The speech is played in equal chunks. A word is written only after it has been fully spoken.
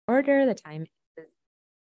order. The time is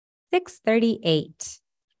 6:38.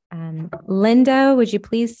 Linda, would you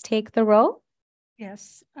please take the roll?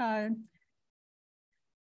 Yes.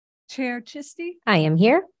 Chair Chisty? I am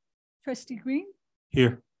here. Trustee Green?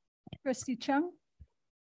 Here. Trustee Chung?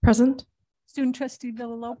 Present. Student Trustee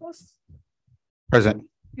Villalobos? Present.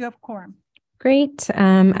 You have quorum. Great.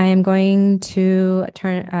 I am going to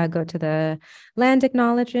go to the land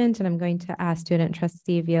acknowledgement, and I'm going to ask Student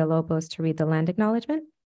Trustee Villalobos to read the land acknowledgement.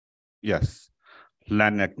 Yes.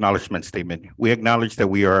 Land acknowledgement statement. We acknowledge that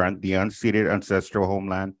we are on the unceded ancestral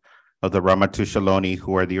homeland of the Ramaytush Ohlone,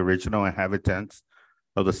 who are the original inhabitants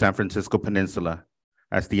of the San Francisco Peninsula.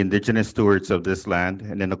 As the indigenous stewards of this land,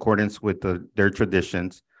 and in accordance with their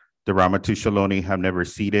traditions, the Ramaytush Ohlone have never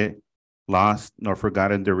ceded, lost, nor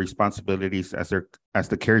forgotten their responsibilities as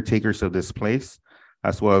the caretakers of this place,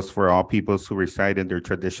 as well as for all peoples who reside in their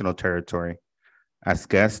traditional territory. As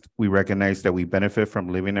guests, we recognize that we benefit from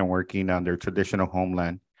living and working on their traditional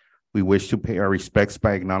homeland. We wish to pay our respects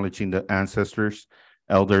by acknowledging the ancestors,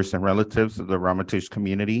 elders, and relatives of the Ramaytush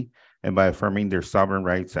community, and by affirming their sovereign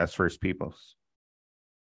rights as First Peoples.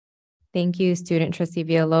 Thank you, Student Trustee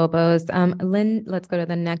Villalobos. Let's go to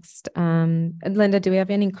the next. Linda, do we have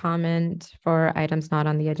any comment for items not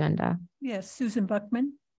on the agenda? Yes, Susan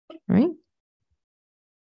Buckman. All right.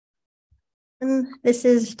 This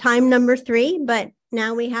is time number 3, but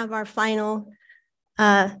now we have our final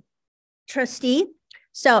trustee.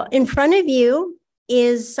 So in front of you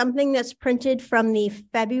is something that's printed from the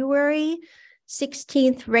February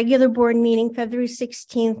 16th regular board meeting, February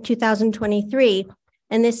 16th, 2023.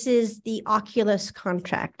 And this is the Oculus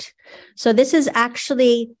contract. So this is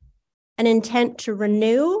actually an intent to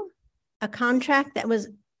renew a contract that was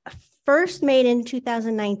first made in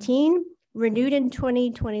 2019, renewed in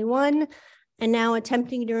 2021, and now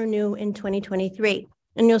attempting to renew in 2023.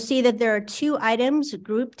 And you'll see that there are 2 items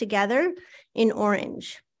grouped together in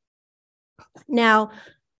orange. Now,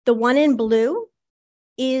 the one in blue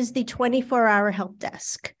is the 24-hour help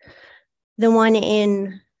desk. The one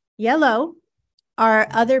in yellow are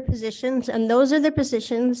other positions, and those are the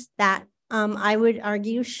positions that I would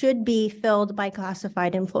argue should be filled by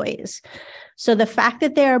classified employees. So the fact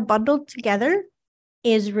that they are bundled together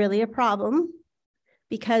is really a problem,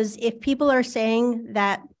 because if people are saying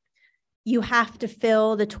that you have to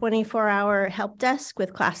fill the 24-hour help desk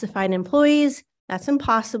with classified employees, that's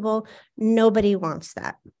impossible. Nobody wants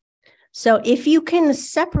that. So if you can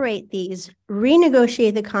separate these,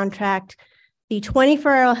 renegotiate the contract, the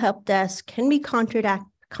 24-hour help desk can be contracted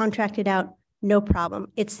out, no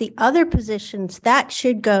problem. It's the other positions that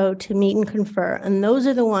should go to meet and confer, and those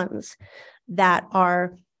are the ones that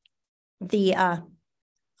are the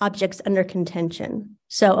objects under contention.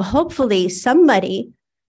 So hopefully somebody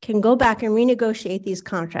can go back and renegotiate these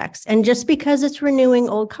contracts. And just because it's renewing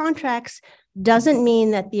old contracts doesn't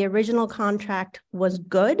mean that the original contract was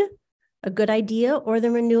good, a good idea, or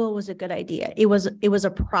the renewal was a good idea. It was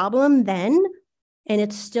a problem then, and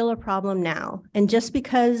it's still a problem now. And just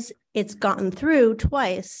because it's gotten through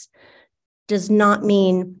twice does not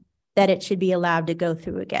mean that it should be allowed to go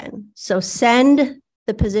through again. So send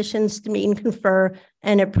the positions to meet and confer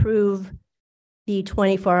and approve the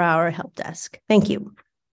 24-hour help desk. Thank you.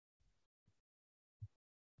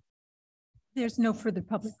 There's no further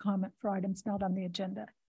public comment for items not on the agenda.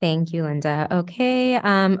 Thank you, Linda. Okay,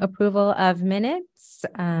 approval of minutes.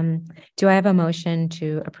 Do I have a motion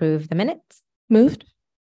to approve the minutes? Moved.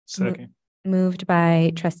 Second. Moved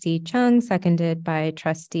by Trustee Chung, seconded by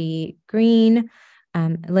Trustee Green.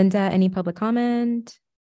 Linda, any public comment?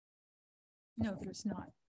 No, there's not.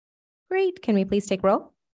 Great. Can we please take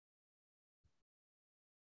roll?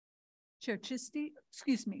 Chair Chisty,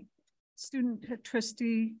 Student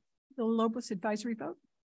Trustee Villalobos, advisory vote.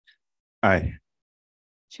 Aye.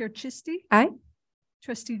 Chair Chisty. Aye.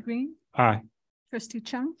 Trustee Green. Aye. Trustee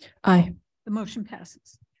Chung. Aye. The motion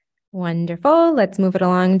passes. Wonderful. Let's move it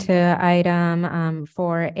along to item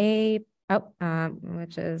 4A,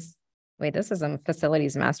 which is, wait, this is a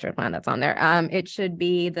facilities master plan that's on there. It should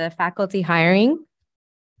be the faculty hiring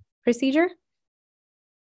procedure.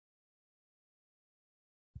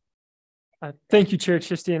 Thank you, Chair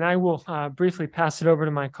Chisty, and I will briefly pass it over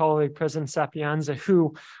to my colleague, President Sapienza,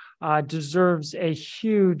 who deserves a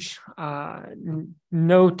huge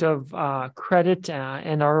note of credit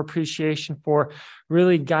and our appreciation for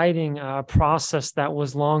really guiding a process that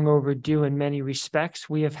was long overdue in many respects.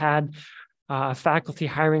 We have had a faculty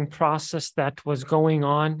hiring process that was going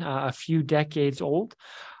on a few decades old.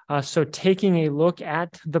 So taking a look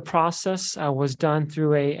at the process was done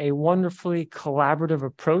through a wonderfully collaborative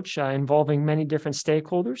approach involving many different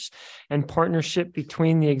stakeholders and partnership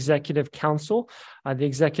between the Executive Council,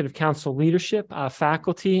 leadership,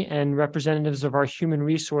 faculty, and representatives of our Human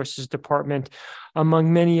Resources Department,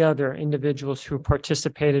 among many other individuals who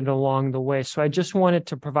participated along the way. So I just wanted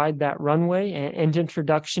to provide that runway and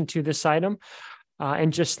introduction to this item.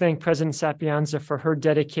 And just thank President Sapienza for her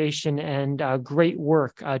dedication and great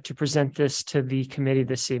work to present this to the committee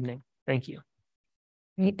this evening. Thank you.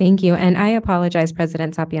 Great, thank you. And I apologize,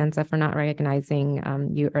 President Sapienza, for not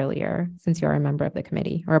recognizing you earlier, since you're a member of the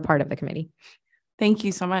committee or a part of the committee. Thank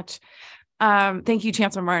you so much. Thank you,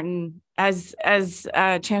 Chancellor Martin. As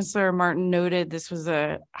Chancellor Martin noted, this was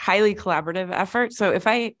a highly collaborative effort. So if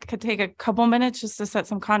I could take a couple minutes just to set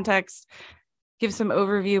some context, give some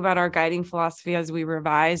overview about our guiding philosophy as we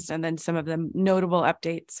revised, and then some of the notable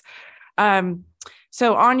updates.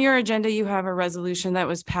 So on your agenda, you have a resolution that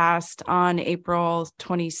was passed on April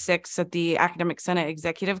 26th at the Academic Senate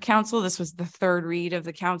Executive Council. This was the third read of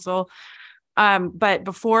the council. But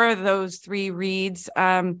before those three reads,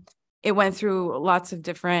 it went through lots of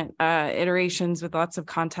different iterations with lots of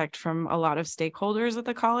contact from a lot of stakeholders at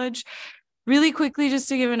the college. Really quickly, just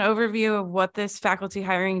to give an overview of what this faculty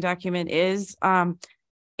hiring document is,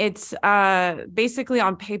 it's basically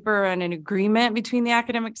on paper and an agreement between the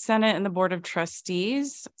Academic Senate and the Board of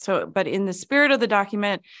Trustees. So, but in the spirit of the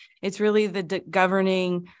document, it's really the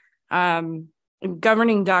governing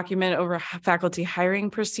document over faculty hiring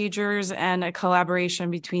procedures and a collaboration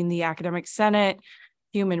between the Academic Senate,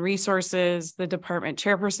 Human Resources, the Department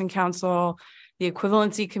Chairperson Council, the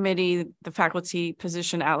Equivalency Committee, the Faculty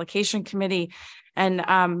Position Allocation Committee, and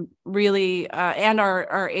really, and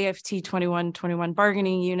our AFT 2121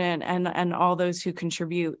 bargaining unit, and all those who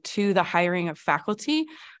contribute to the hiring of faculty,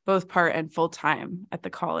 both part and full-time at the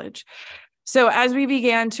college. So as we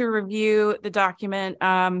began to review the document,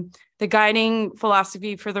 the guiding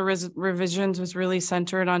philosophy for the revisions was really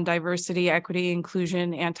centered on diversity, equity,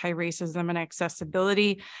 inclusion, anti-racism, and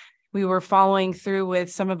accessibility. We were following through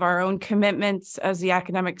with some of our own commitments as the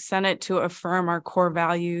Academic Senate to affirm our core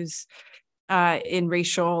values in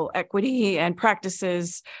racial equity and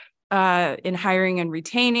practices in hiring and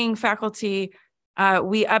retaining faculty.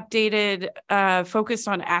 We updated, focused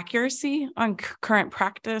on accuracy on current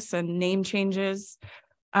practice and name changes.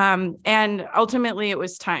 And ultimately, it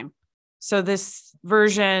was time. So this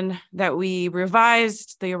version that we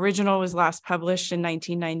revised, the original was last published in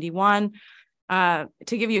 1991.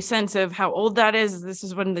 To give you a sense of how old that is, this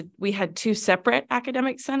is when we had two separate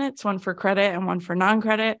academic senates, one for credit and one for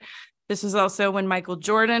non-credit. This was also when Michael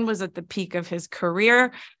Jordan was at the peak of his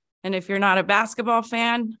career. And if you're not a basketball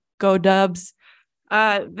fan, go Dubs.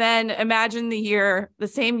 Then imagine the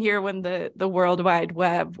same year when the World Wide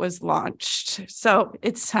Web was launched. So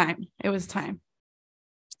it's time. It was time.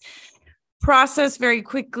 Process very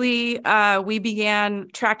quickly. We began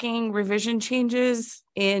tracking revision changes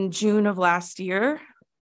in June of last year.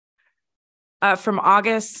 From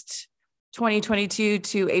August 2022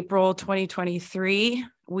 to April 2023,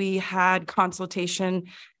 we had consultation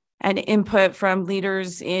and input from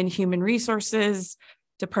leaders in Human Resources,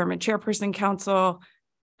 Department Chairperson Council,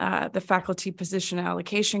 the Faculty Position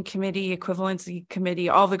Allocation Committee, Equivalency Committee,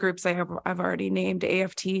 all the groups I've already named,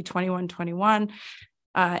 AFT 2121,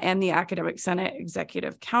 and the Academic Senate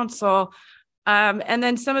Executive Council. And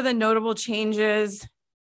then some of the notable changes,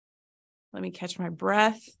 let me catch my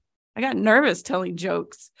breath. I got nervous telling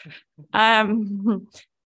jokes.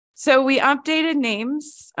 So we updated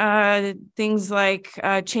names, things like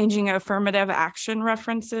changing affirmative action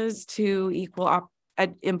references to equal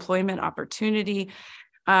employment opportunity.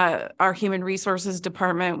 Our Human Resources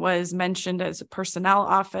Department was mentioned as a personnel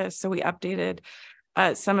office, so we updated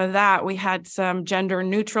some of that. We had some gender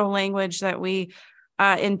neutral language that we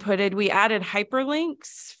inputted. We added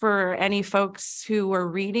hyperlinks for any folks who were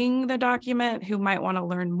reading the document who might want to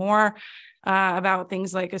learn more about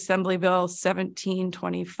things like Assembly Bill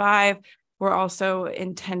 1725. We're also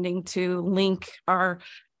intending to link our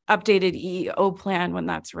updated EEO plan when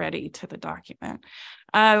that's ready to the document.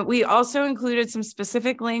 We also included some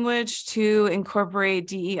specific language to incorporate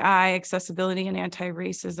DEI, accessibility, and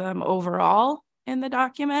anti-racism overall in the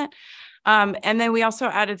document. And then we also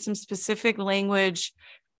added some specific language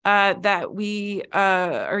that we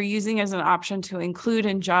are using as an option to include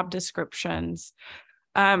in job descriptions.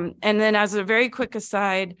 And then as a very quick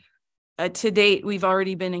aside, to date, we've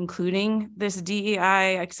already been including this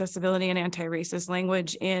DEI, accessibility, and anti-racist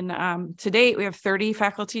language in, to date, we have 30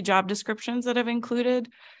 faculty job descriptions that have included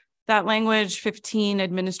that language, 15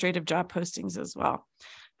 administrative job postings as well.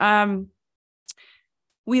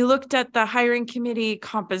 We looked at the hiring committee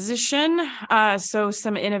composition. So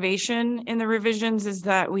some innovation in the revisions is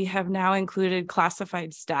that we have now included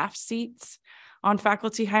classified staff seats on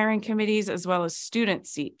faculty hiring committees, as well as student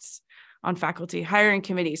seats on faculty hiring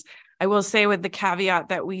committees. I will say with the caveat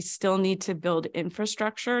that we still need to build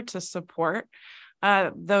infrastructure to support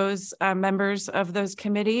those members of those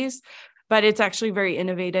committees, but it's actually very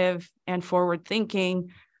innovative and forward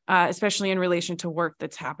thinking, especially in relation to work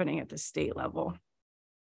that's happening at the state level.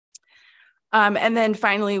 And then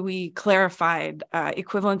finally, we clarified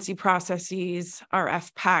equivalency processes, our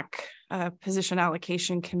FPAC, position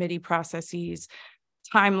allocation committee processes,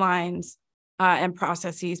 timelines, and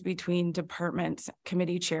processes between departments,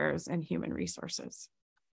 committee chairs, and human resources.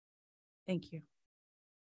 Thank you.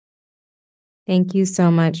 Thank you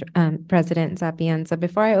so much, President Sapienza.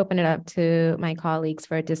 Before I open it up to my colleagues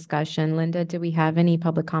for a discussion, Linda, do we have any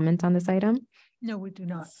public comment on this item? No, we do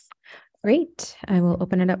not. Great. I will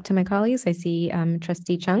open it up to my colleagues. I see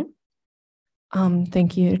Trustee Chung.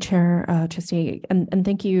 Thank you, Chair Trustee, and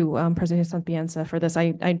thank you, President Sapienza, for this.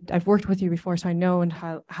 I've worked with you before, so I know and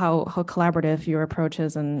how collaborative your approach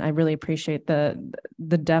is, and I really appreciate the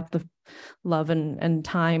depth of love and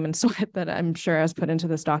time and sweat that I'm sure has put into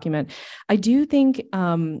this document. I do think,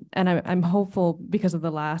 and I'm hopeful because of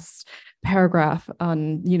the last paragraph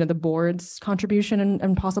on the board's contribution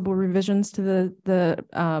and possible revisions to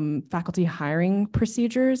the faculty hiring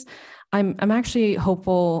procedures. I'm actually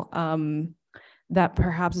hopeful that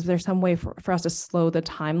perhaps if there's some way for us to slow the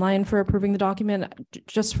timeline for approving the document.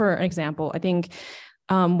 Just for an example, I think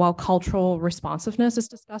while cultural responsiveness is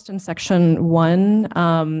discussed in section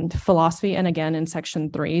 1, philosophy, and again in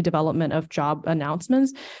section 3, development of job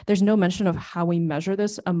announcements, there's no mention of how we measure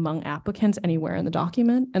this among applicants anywhere in the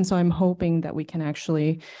document. And so I'm hoping that we can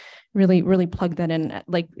actually really plug that in.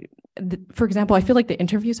 Like, for example, I feel like the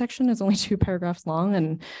interview section is only 2 paragraphs long,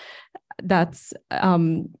 and that's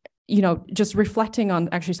just reflecting on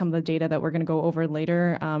actually some of the data that we're going to go over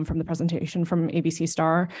later from the presentation from ABC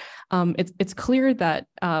Star. It's clear that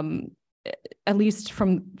at least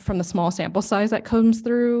from the small sample size that comes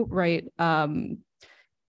through, right, when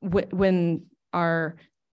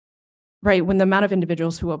the amount of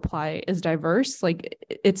individuals who apply is diverse, like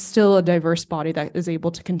it's still a diverse body that is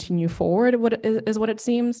able to continue forward, what it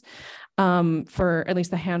seems, for at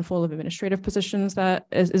least a handful of administrative positions that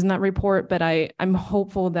is in that report. But I'm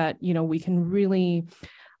hopeful that, we can really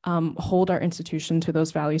hold our institution to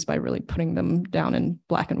those values by really putting them down in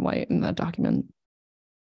black and white in that document.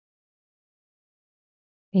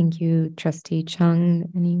 Thank you, Trustee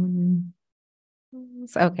Chung. Anyone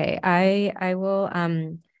else? Okay, I will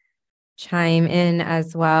chime in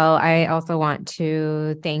as well. I also want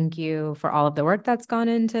to thank you for all of the work that's gone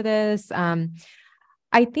into this.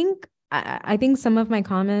 I think some of my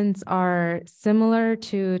comments are similar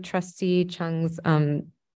to Trustee Chung's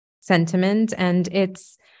sentiment, and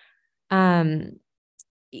it's when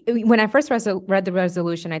I first read the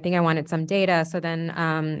resolution, I think I wanted some data. So then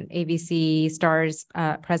ABC Star's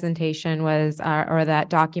presentation was, or that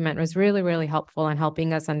document was really helpful in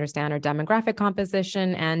helping us understand our demographic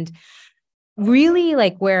composition. And really,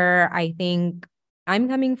 like, where I think I'm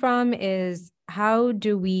coming from is how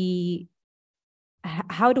do we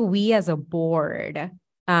as a board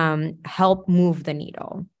help move the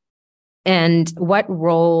needle, and what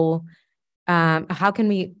role, how can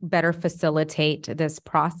we better facilitate this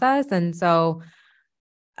process? And so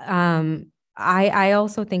I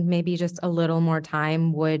also think maybe just a little more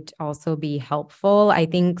time would also be helpful. I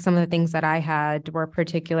think some of the things that I had were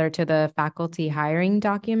particular to the faculty hiring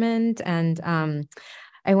document, and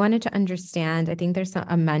I wanted to understand, I think there's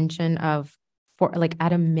a mention of, for like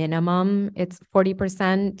at a minimum, it's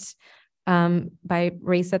 40% by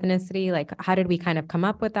race, ethnicity. Like, how did we kind of come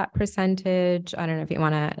up with that percentage? I don't know if you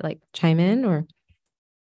want to like chime in or.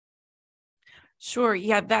 Sure.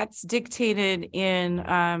 Yeah, that's dictated in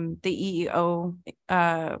the EEO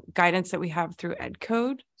guidance that we have through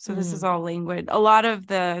EdCode. So this is all language. A lot of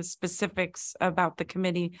the specifics about the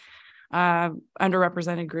committee,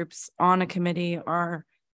 underrepresented groups on a committee are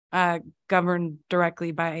governed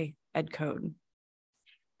directly by EdCode.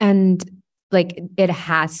 And like it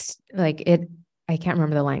has, like it, I can't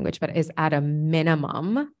remember the language, but is at a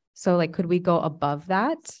minimum. So like, could we go above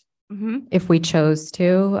that if we chose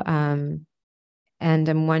to? And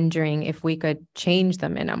I'm wondering if we could change the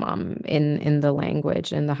minimum in the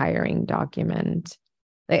language in the hiring document.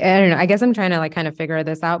 Like, I don't know. I guess I'm trying to like kind of figure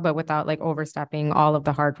this out, but without like overstepping all of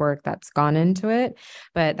the hard work that's gone into it.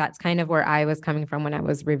 But that's kind of where I was coming from when I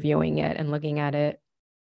was reviewing it and looking at it.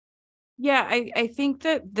 Yeah, I think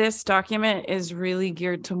that this document is really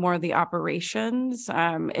geared to more the operations.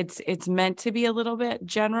 It's meant to be a little bit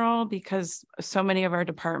general because so many of our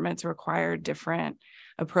departments require different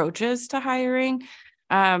approaches to hiring.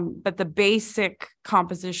 But the basic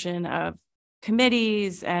composition of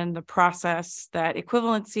committees and the process that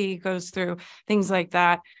equivalency goes through, things like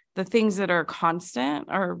that, the things that are constant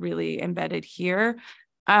are really embedded here.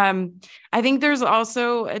 I think there's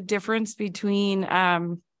also a difference between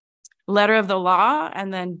letter of the law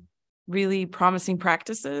and then really promising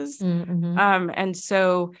practices. Mm-hmm. And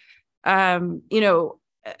so, you know,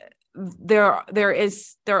 there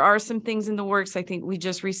are some things in the works. I think we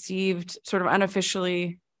just received sort of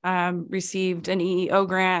unofficially received an EEO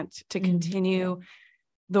grant to continue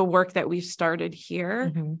the work that we've started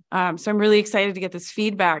here. So I'm really excited to get this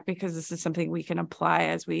feedback because this is something we can apply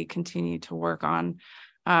as we continue to work on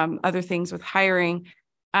other things with hiring.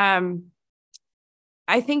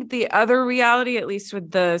 I think the other reality, at least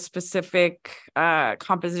with the specific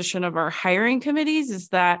composition of our hiring committees, is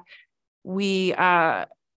that we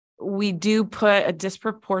do put a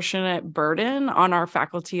disproportionate burden on our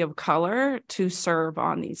faculty of color to serve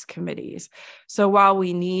on these committees. So while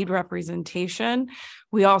we need representation,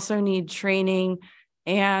 we also need training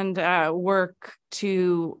and work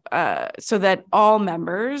to so that all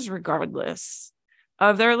members, regardless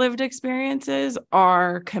of their lived experiences,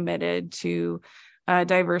 are committed to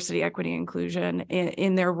diversity, equity, inclusion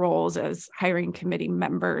in their roles as hiring committee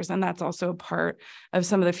members. And that's also a part of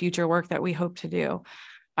some of the future work that we hope to do.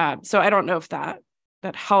 So I don't know if that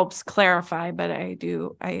helps clarify, but I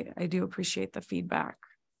do appreciate the feedback.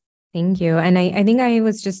 Thank you. And I think I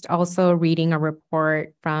was just also reading a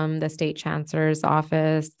report from the state chancellor's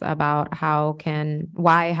office about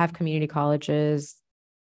why have community colleges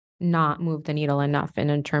not moved the needle enough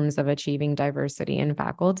in terms of achieving diversity in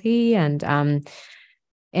faculty and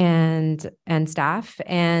staff.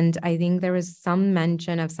 And I think there was some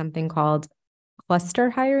mention of something called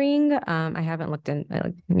cluster hiring. I haven't looked in,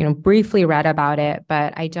 briefly read about it,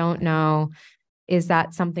 but I don't know, is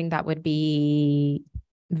that something that would be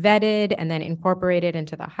vetted and then incorporated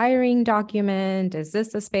into the hiring document? Is this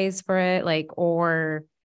the space for it? Or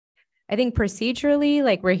I think procedurally,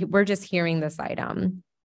 we're just hearing this item.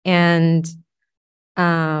 And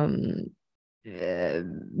again,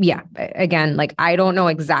 I don't know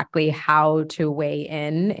exactly how to weigh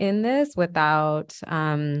in this without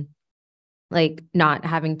not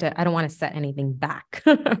having to, I don't want to set anything back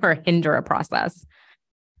or hinder a process.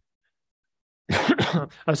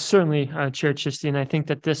 Certainly, Chair Chistine, I think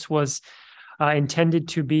that this was intended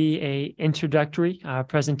to be a introductory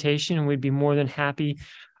presentation, and we'd be more than happy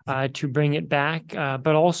to bring it back,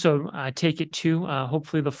 but also take it to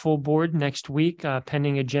hopefully the full board next week,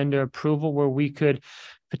 pending agenda approval, where we could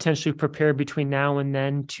potentially prepare between now and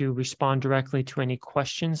then to respond directly to any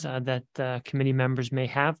questions that committee members may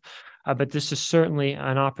have. But this is certainly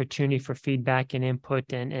an opportunity for feedback and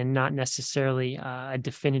input, and not necessarily a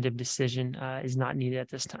definitive decision is not needed at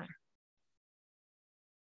this time.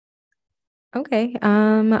 Okay.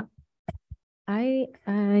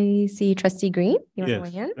 I see Trustee Green. You want to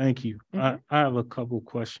weigh in? Thank you. I have a couple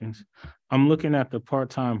questions. I'm looking at the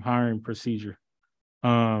part-time hiring procedure.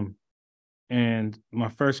 And my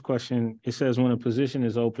first question, it says when a position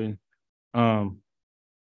is open, the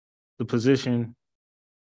position,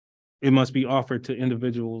 it must be offered to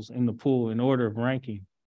individuals in the pool in order of ranking,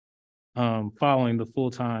 following the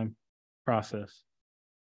full-time process.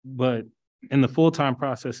 But in the full-time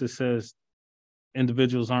process, it says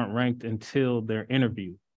individuals aren't ranked until their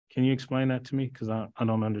interview. Can you explain that to me? Because I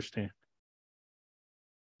don't understand.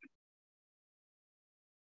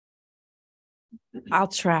 I'll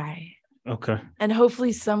try. Okay. And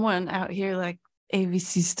hopefully someone out here like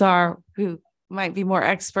ABC Star who might be more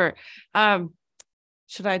expert.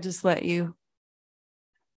 Should I just let you?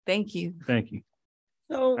 Thank you. Thank you.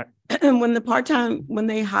 So when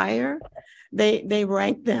they hire, they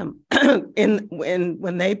rank them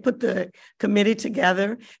when they put the committee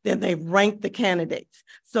together, then they rank the candidates.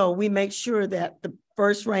 So we make sure that the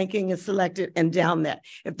first ranking is selected and down that.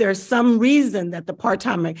 If there's some reason that the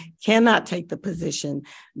part-timer cannot take the position,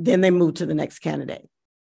 then they move to the next candidate.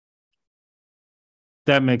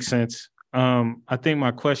 That makes sense. I think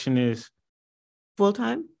my question is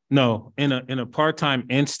full-time? No, in a part-time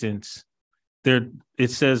instance,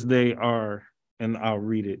 it says they are, and I'll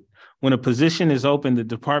read it. When a position is open, the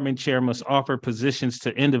department chair must offer positions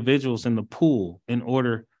to individuals in the pool in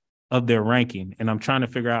order of their ranking. And I'm trying to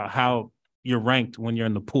figure out how you're ranked when you're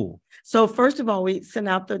in the pool. So first of all, we send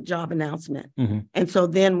out the job announcement. Mm-hmm. And so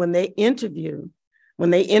then when they interview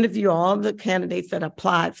all the candidates that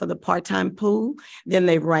applied for the part-time pool, then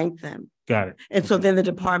they rank them. Got it. And so then the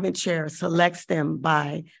department chair selects them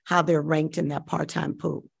by how they're ranked in that part-time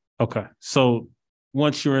pool. Okay, so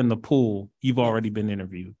once you're in the pool, you've already been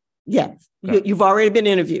interviewed. Yes, Okay. you've already been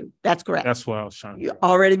interviewed. That's correct. That's what I was trying to. You've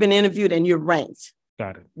already been interviewed and you're ranked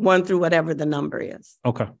Got it. 1 through whatever the number is.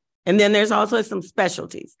 Okay, And then there's also some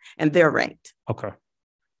specialties and they're ranked. okay.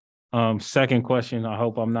 Second question, I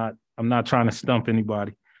hope I'm not trying to stump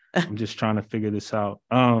anybody. I'm just trying to figure this out.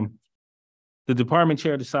 The department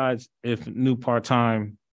chair decides if new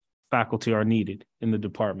part-time faculty are needed in the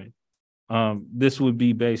department. This would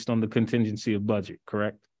be based on the contingency of budget,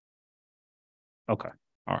 correct? Okay,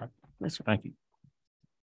 all right. That's right. Thank you.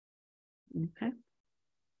 Okay.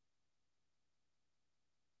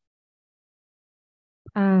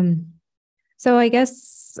 So I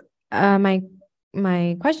guess my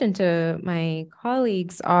question to my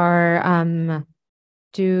colleagues are,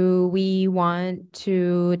 do we want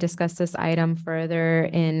to discuss this item further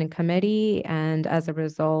in committee, and as a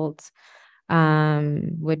result,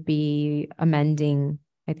 would be amending,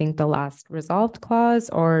 I think, the last resolved clause,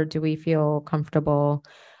 or do we feel comfortable?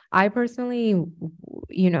 I personally,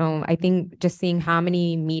 I think just seeing how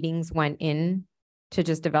many meetings went in to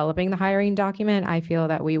just developing the hiring document, I feel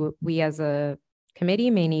that we as a committee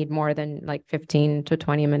may need more than like 15 to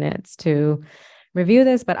 20 minutes to review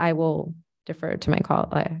this, but I will defer to my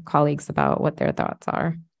colleagues about what their thoughts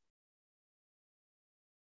are.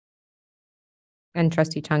 And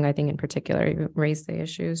Trustee Chung, I think in particular, you raised the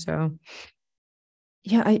issue, so.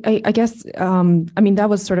 Yeah, I guess, I mean, that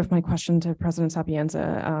was sort of my question to President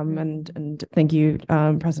Sapienza, and thank you,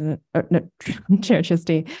 Chair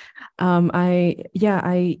Chisty.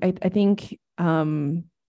 I think,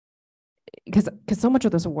 because so much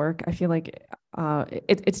of this work, I feel like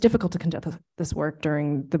it's difficult to conduct this work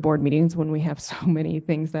during the board meetings when we have so many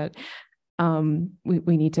things that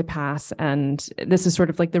we need to pass. And this is sort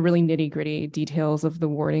of like the really nitty-gritty details of the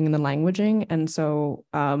wording and the languaging. And so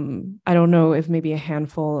I don't know if maybe a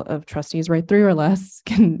handful of trustees, right, 3 or less,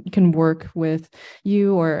 can work with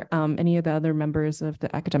you or any of the other members of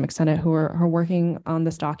the Academic Senate who are working on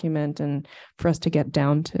this document, and for us to get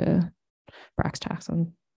down to brass tacks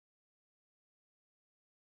on.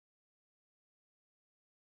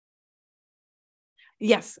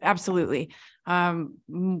 Yes, absolutely.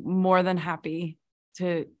 More than happy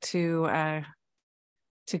to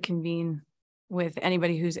convene with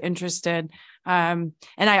anybody who's interested. And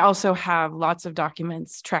I also have lots of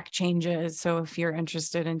documents, track changes. So if you're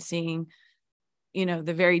interested in seeing,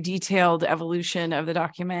 the very detailed evolution of the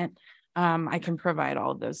document, I can provide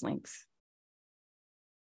all of those links.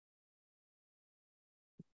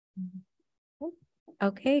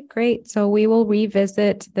 Okay, great. So we will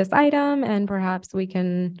revisit this item, and perhaps we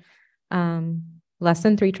can, less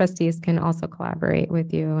than 3 trustees can also collaborate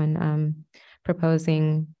with you and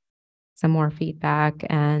proposing some more feedback.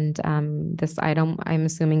 And this item, I'm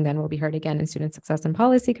assuming, then will be heard again in Student Success and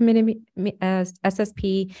Policy Committee,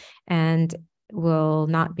 SSP, and will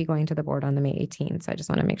not be going to the board on the May 18th. So I just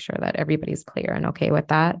want to make sure that everybody's clear and okay with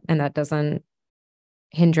that, and that doesn't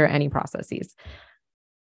hinder any processes.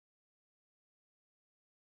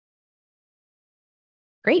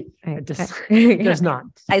 Great. It does not.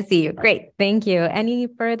 I see you. Great. Thank you. Any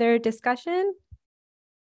further discussion?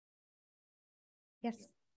 Yes.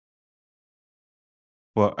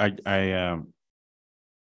 Well, I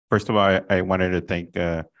first of all, I wanted to thank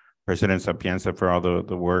President Sapienza for all the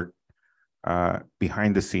work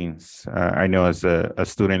behind the scenes. I know as a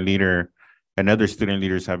student leader and other student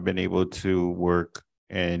leaders have been able to work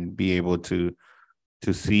and be able to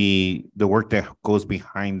see the work that goes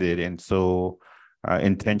behind it, and so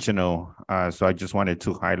intentional. So I just wanted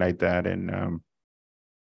to highlight that, and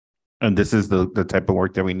this is the type of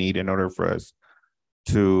work that we need in order for us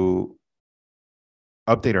to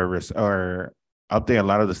update our risk or update a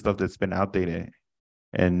lot of the stuff that's been outdated,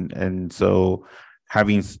 and so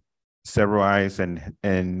having several eyes and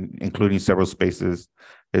including several spaces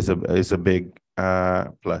is a big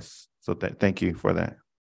plus. So thank you for that.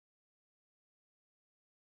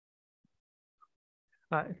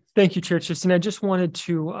 Thank you, Chair Chisholm. I just wanted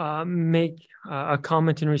to make a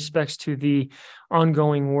comment in respects to the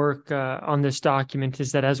ongoing work on this document,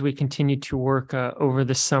 is that as we continue to work over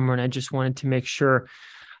the summer, and I just wanted to make sure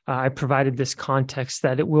I provided this context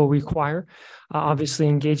that it will require obviously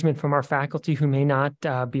engagement from our faculty who may not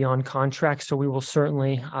be on contract. So we will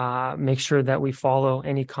certainly make sure that we follow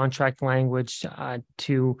any contract language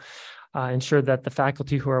to ensure that the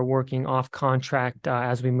faculty who are working off contract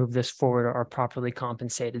as we move this forward are properly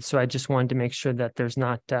compensated. So I just wanted to make sure that there's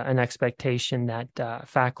not an expectation that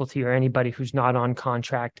faculty or anybody who's not on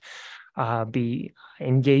contract be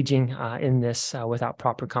engaging in this without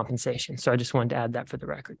proper compensation. So I just wanted to add that for the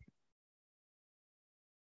record.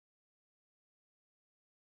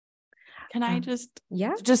 Can I just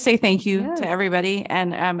Yeah. say thank you Yes. to everybody?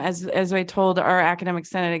 And as I told our Academic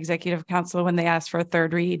Senate Executive Council when they asked for a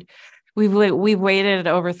third read, we've waited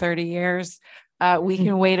over 30 years. We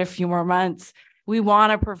can wait a few more months. We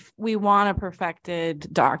want a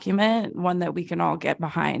perfected document, one that we can all get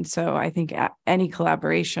behind. So I think any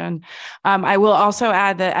collaboration. I will also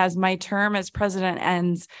add that as my term as president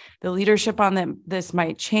ends, the leadership on this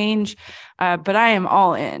might change, but I am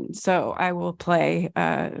all in. So I will play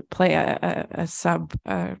a sub,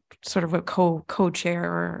 sort of a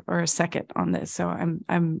co-chair or a second on this. So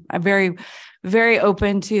I'm very, very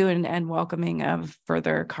open to and welcoming of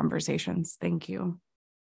further conversations. Thank you.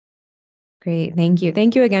 Great. Thank you.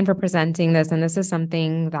 Thank you again for presenting this. And this is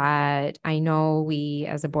something that I know we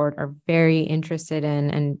as a board are very interested in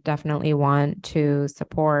and definitely want to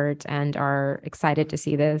support and are excited to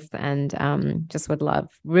see this and just would love,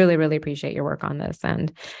 really, really appreciate your work on this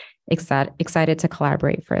and excited to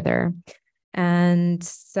collaborate further. And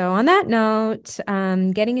so on that note,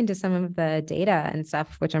 getting into some of the data and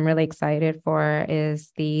stuff, which I'm really excited for,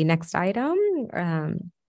 is the next item,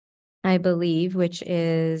 I believe, which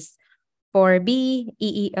is 4B,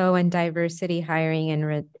 EEO and diversity hiring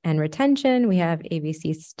and retention. We have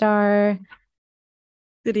ABC Star.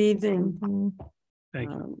 Good evening. Thank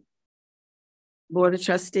you. Board of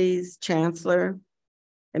Trustees, Chancellor,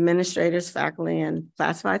 administrators, faculty, and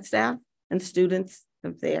classified staff, and students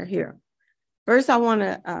if they are here. First, I want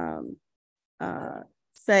to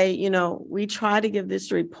say, we try to give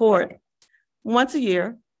this report once a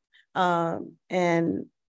year and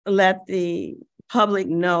let the public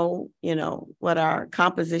know, what our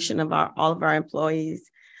composition of all of our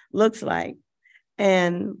employees looks like.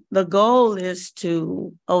 And the goal is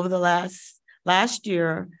to, over the last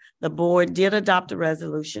year, the board did adopt a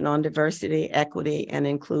resolution on diversity, equity, and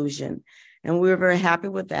inclusion. And we were very happy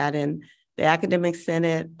with that. And the Academic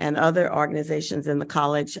Senate and other organizations in the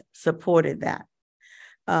college supported that.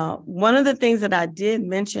 One of the things that I did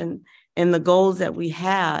mention in the goals that we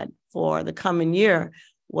had for the coming year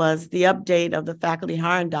was the update of the faculty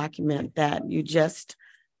hiring document that you just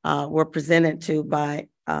were presented to by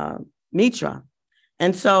Mitra.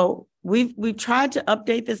 And so we've tried to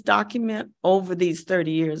update this document over these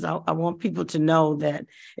 30 years. I want people to know that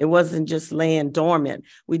it wasn't just laying dormant.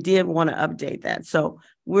 We did want to update that. So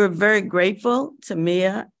we're very grateful to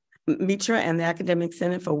Mitra and the Academic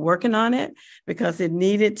Senate for working on it because it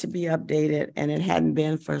needed to be updated and it hadn't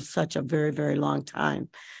been for such a very, very long time.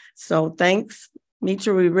 So thanks,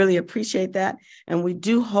 Mitra, we really appreciate that. And we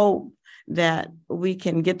do hope that we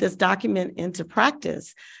can get this document into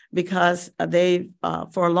practice because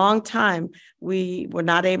for a long time, we were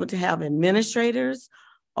not able to have administrators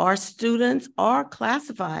or students or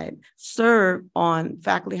classified serve on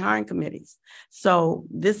faculty hiring committees. So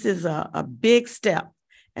this is a big step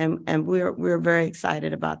and we're very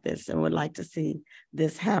excited about this and would like to see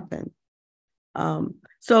this happen.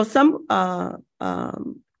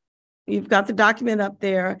 You've got the document up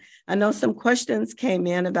there. I know some questions came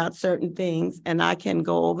in about certain things, and I can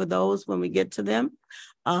go over those when we get to them.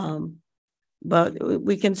 But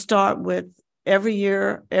we can start with every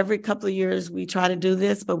year, every couple of years, we try to do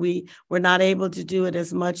this, but we were not able to do it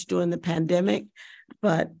as much during the pandemic.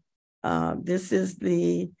 But this is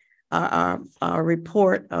our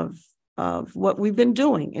report of what we've been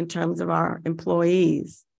doing in terms of our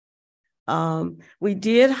employees. We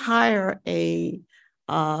did hire a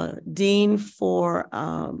dean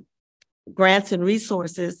for grants and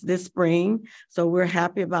resources this spring. So we're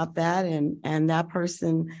happy about that. And that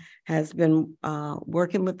person has been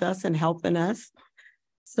working with us and helping us.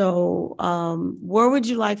 So where would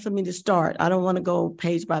you like for me to start? I don't want to go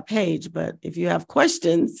page by page, but if you have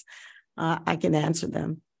questions, I can answer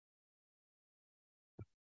them.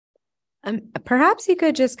 Perhaps you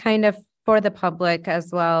could just kind of, for the public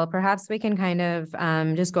as well, perhaps we can kind of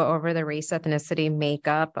just go over the race ethnicity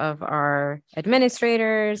makeup of our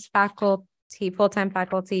administrators, faculty, full-time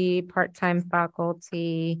faculty, part-time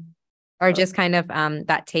faculty, or just kind of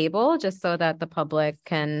that table, just so that the public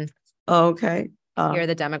can hear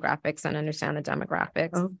the demographics and understand the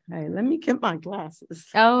demographics. Okay, let me get my glasses.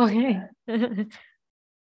 Oh, okay.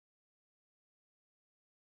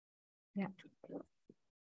 Yeah.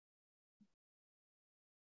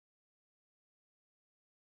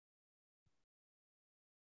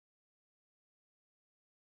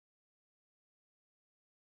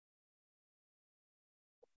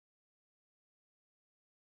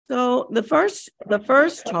 So the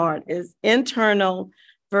first chart is internal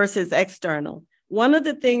versus external. one of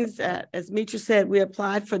the things that, as Mitra said, we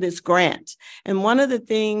applied for this grant. And one of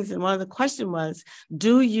the question was,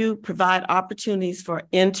 do you provide opportunities for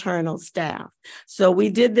internal staff? So we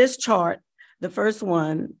did this chart, the first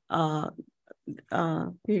one, here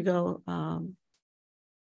you go,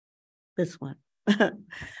 this one.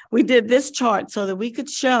 We did this chart so that we could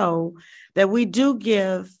show that we do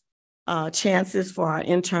give chances for our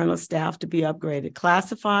internal staff to be upgraded,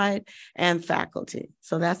 classified and faculty.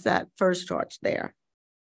 So that's that first chart there.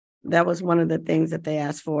 That was one of the things that they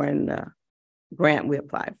asked for in the grant we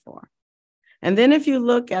applied for. And then if you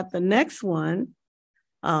look at the next one,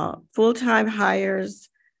 full-time hires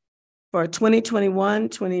for 2021,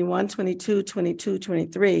 21, 22, 22,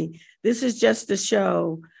 23, this is just to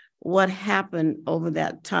show what happened over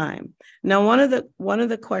that time. Now, one of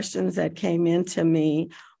the questions that came into me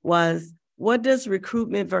was, what does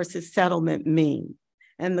recruitment versus settlement mean?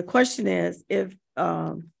 And the question is, if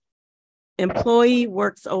employee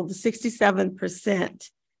works over 67%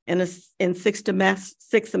 in six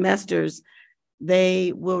semesters,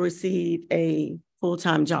 they will receive a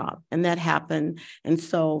full-time job. And that happened. And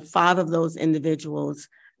so 5 of those individuals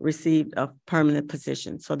received a permanent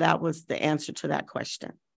position. So that was the answer to that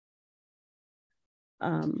question.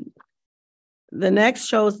 The next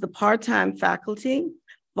shows the part-time faculty,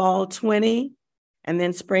 fall 20, and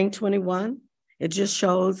then spring 21. It just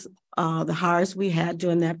shows the hires we had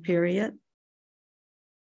during that period.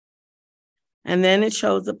 And then it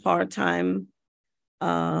shows the part-time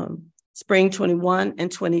spring 21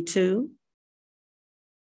 and 22.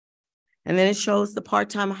 And then it shows the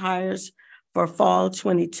part-time hires for fall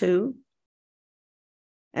 22.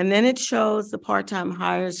 And then it shows the part-time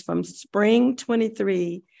hires from spring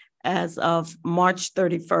 23 as of March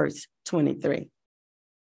 31st, 23.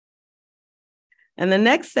 And the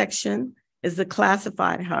next section is the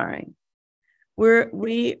classified hiring.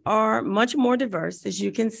 We are much more diverse, as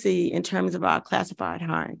you can see, in terms of our classified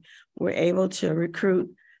hiring. We're able to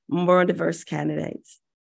recruit more diverse candidates.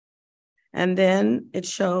 And then it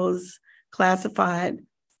shows classified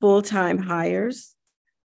full-time hires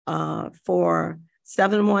for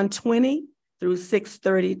 7/1/20 through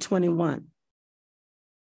 6/30/21.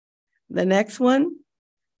 The next one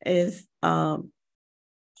is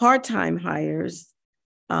part-time hires,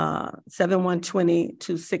 7/1/20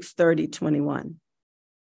 to 6/30/21.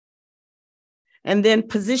 And then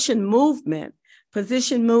position movement.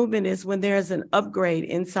 Position movement is when there's an upgrade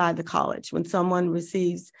inside the college, when someone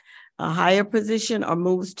receives a higher position or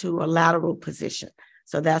moves to a lateral position.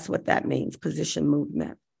 So that's what that means, position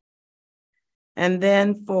movement. And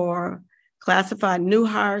then for classified new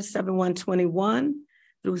hires, 7/1/21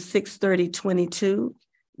 through 6/30/22,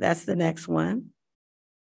 that's the next one.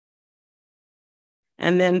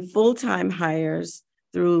 And then full-time hires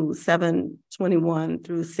through 7/21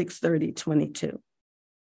 through 6/30/22.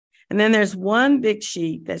 And then there's one big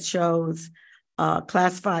sheet that shows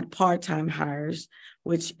classified part-time hires,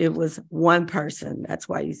 which it was one person. That's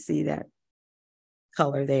why you see that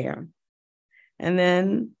color there. And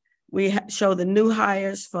then we show the new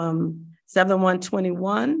hires from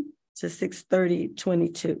 7/1/21 to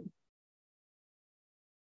 6/30/22.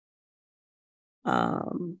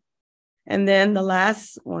 And then the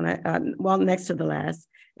last one, next to the last,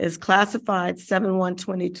 is classified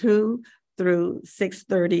 7/1/22 through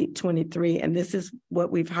 6/30/23. And this is what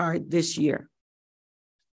we've hired this year.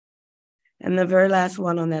 And the very last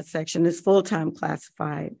one on that section is full-time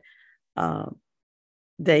classified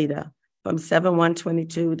data from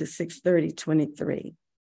 7/1/22 to 6/30/23.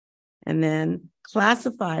 And then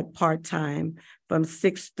classified part-time from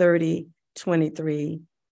 6/30/23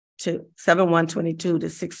 to 7/1/22 to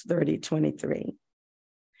 6/30/23.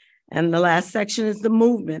 And the last section is the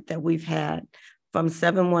movement that we've had from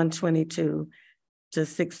 7/1/22 to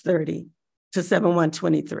 6/30 to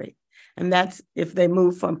 7/1/23. And that's if they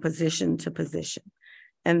move from position to position.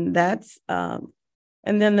 And that's, and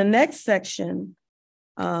then the next section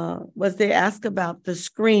was they ask about the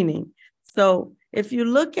screening. So if you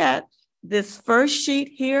look at this first sheet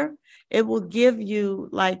here, it will give you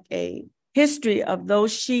like a history of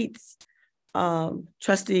those sheets,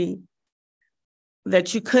 Trustee,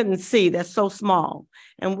 that you couldn't see. That's so small.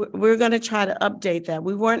 And we're going to try to update that.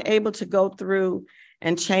 We weren't able to go through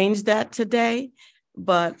and change that today,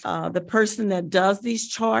 but the person that does these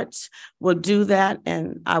charts will do that,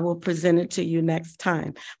 and I will present it to you next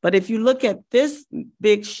time. But if you look at this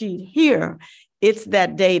big sheet here, it's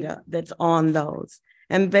that data that's on those.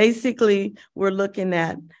 And basically, we're looking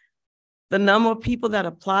at the number of people that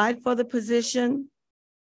applied for the position,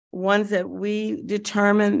 ones that we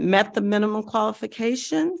determined met the minimum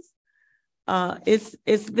qualifications.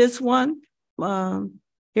 It's this one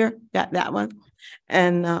here, that one.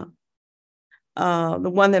 And the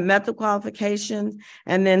one that met the qualifications.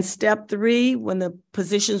 And then step 3, when the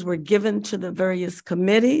positions were given to the various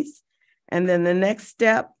committees. And then the next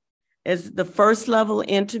step is the first level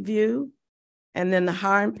interview, and then the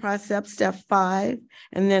hiring process, step 5,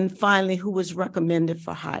 and then finally who was recommended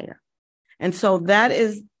for hire. And so that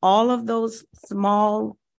is all of those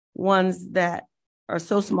small ones that are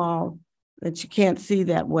so small that you can't see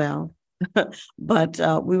that well. But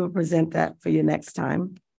we will present that for you next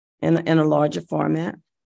time in a larger format.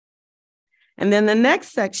 And then the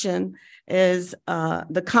next section is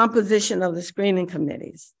the composition of the screening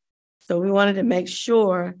committees. So we wanted to make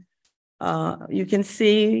sure you can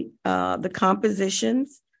see the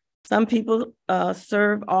compositions. Some people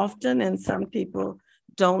serve often and some people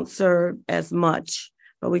don't serve as much,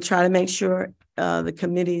 but we try to make sure the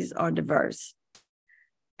committees are diverse.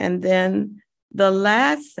 And then the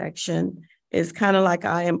last section is kind of like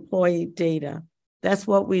our employee data. That's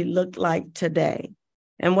what we look like today.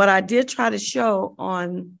 And what I did try to show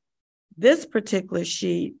on this particular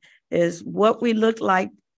sheet is what we look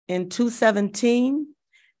like in 2017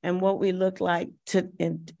 and what we look like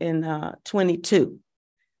in 22.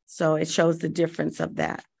 So it shows the difference of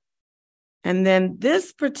that. And then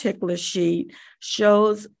this particular sheet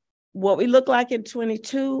shows what we look like in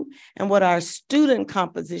 22 and what our student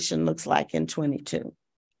composition looks like in 22.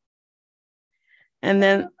 And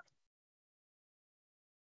then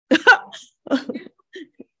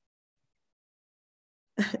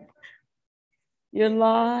you're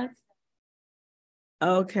lost?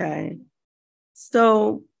 Okay.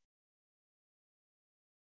 So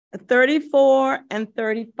 34 and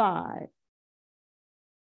 35.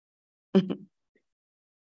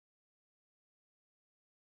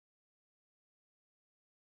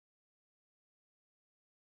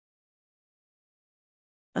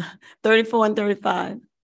 Uh, 34 and 35.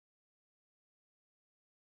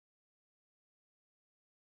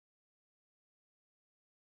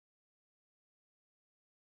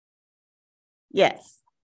 Yes.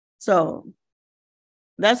 So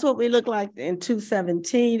that's what we look like in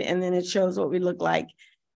 2017, and then it shows what we look like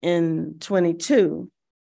in 22.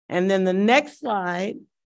 And then the next slide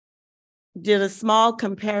did a small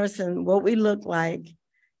comparison, what we look like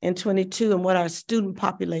in 22 and what our student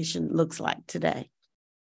population looks like today.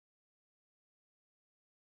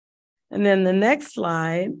 And then the next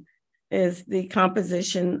slide is the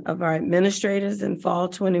composition of our administrators in fall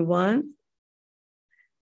 21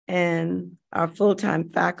 and our full-time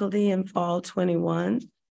faculty in fall 21,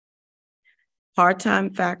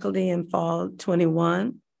 part-time faculty in fall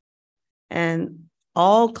 21, and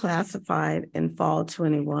all classified in fall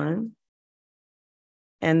 21,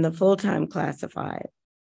 and the full-time classified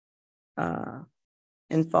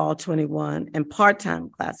in fall 21, and part-time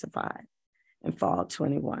classified in fall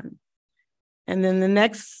 21. And then the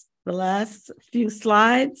last few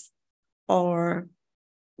slides are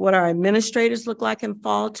what our administrators look like in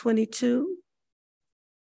fall 22,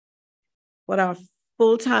 what our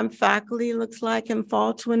full-time faculty looks like in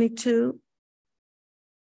fall 22,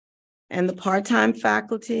 and the part-time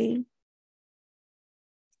faculty,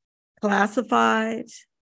 classified,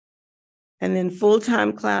 and then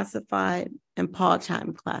full-time classified and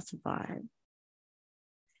part-time classified.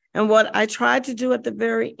 And what I tried to do at the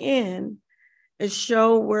very end is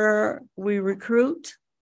show where we recruit.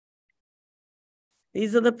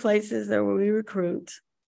 These are the places that we recruit.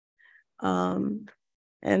 And,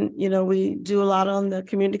 you know, we do a lot on the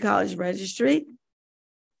community college registry.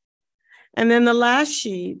 And then the last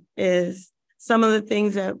sheet is some of the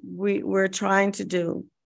things that we're trying to do.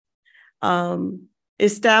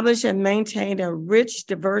 Establish and maintain a rich,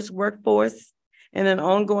 diverse workforce in an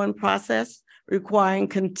ongoing process requiring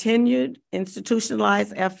continued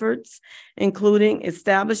institutionalized efforts, including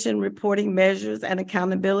establishing reporting measures and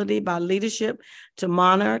accountability by leadership to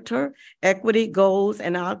monitor equity goals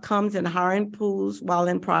and outcomes in hiring pools while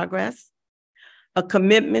in progress. A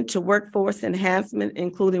commitment to workforce enhancement,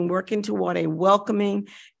 including working toward a welcoming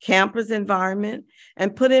campus environment,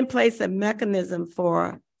 and put in place a mechanism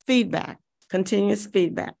for feedback, continuous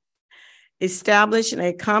feedback. Establishing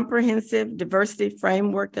a comprehensive diversity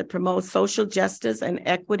framework that promotes social justice and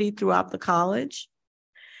equity throughout the college.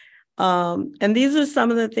 And these are some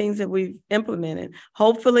of the things that we've implemented.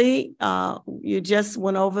 Hopefully, you just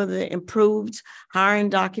went over the improved hiring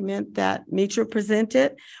document that Mitra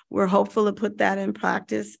presented. We're hopeful to put that in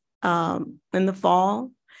practice in the fall.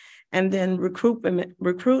 And then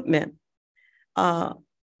recruitment.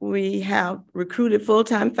 We have recruited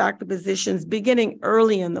full-time faculty positions beginning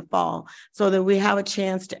early in the fall so that we have a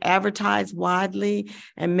chance to advertise widely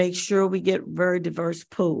and make sure we get very diverse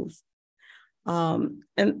pools. And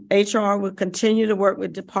HR will continue to work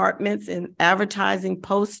with departments in advertising,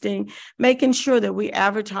 posting, making sure that we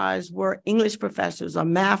advertise where English professors or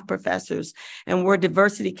math professors and where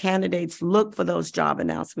diversity candidates look for those job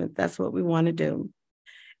announcements. That's what we want to do.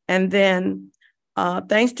 And then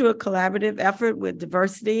thanks to a collaborative effort with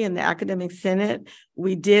diversity and the Academic Senate,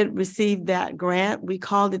 we did receive that grant. We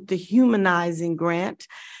called it the Humanizing Grant.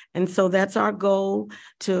 And so that's our goal,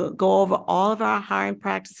 to go over all of our hiring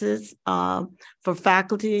practices for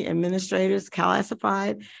faculty, administrators,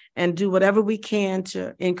 classified, and do whatever we can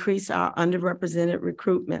to increase our underrepresented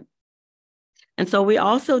recruitment. And so we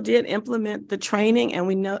also did implement the training, and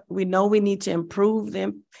we know we need to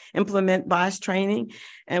implement bias training.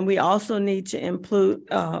 And we also need to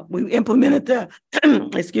we implemented the,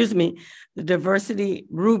 the diversity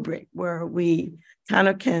rubric, where we kind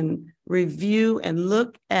of can review and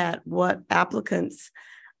look at what applicants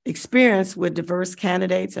experience with diverse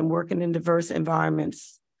candidates and working in diverse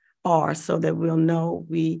environments are, so that we'll know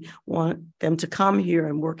we want them to come here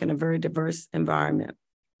and work in a very diverse environment.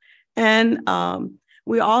 And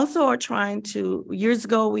we also are trying to, years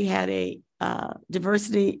ago, we had a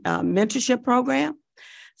diversity mentorship program.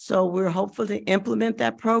 So we're hopeful to implement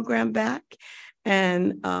that program back.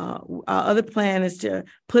 And our other plan is to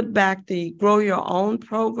put back the Grow Your Own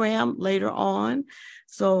program later on.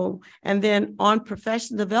 So, and then on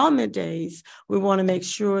professional development days, we want to make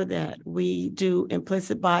sure that we do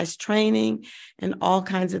implicit bias training and all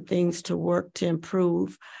kinds of things to work to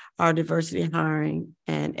improve our diversity hiring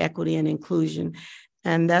and equity and inclusion.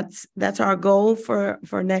 And that's our goal for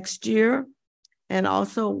next year. And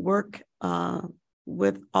also work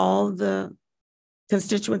with all the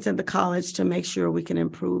constituents in the college to make sure we can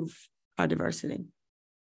improve our diversity.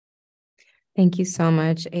 Thank you so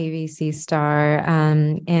much, AVC Star.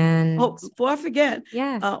 And before I forget,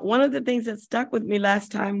 one of the things that stuck with me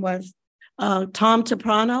last time was Tom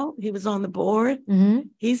Toprano. He was on the board. Mm-hmm.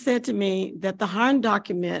 He said to me that the hiring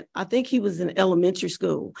document, I think he was in elementary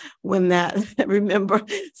school when that, remember?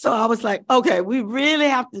 So I was like, okay, we really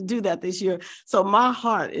have to do that this year. So my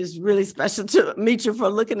heart is really special to Mitra for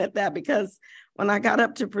looking at that, because when I got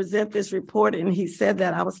up to present this report and he said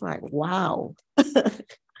that, I was like, wow.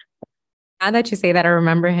 Now that you say that, I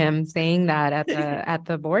remember him saying that at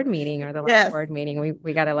the board meeting, or the last board meeting.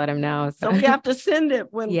 We got to let him know. So we have to send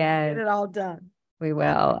it when we get it all done. We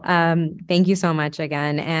will. Thank you so much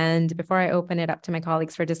again. And before I open it up to my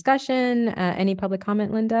colleagues for discussion, any public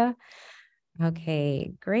comment, Linda?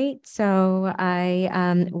 Okay, great. So I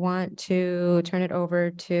want to turn it over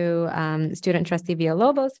to student trustee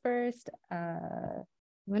Villalobos first.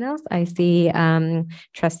 Anyone else? I see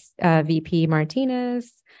VP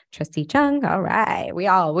Martinez, trustee Chung. All right, we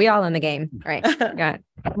all in the game. All right, got it.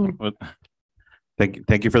 Well,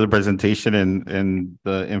 thank you for the presentation and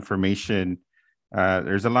the information.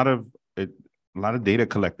 There's a lot of data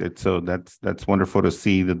collected, so that's wonderful to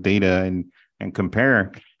see the data and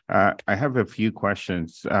compare. I have a few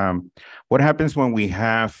questions. What happens when we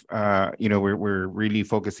have, we're really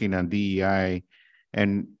focusing on DEI,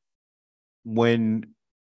 and when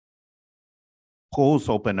polls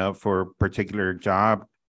open up for particular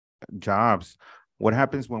jobs, what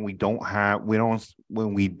happens when we don't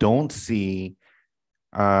see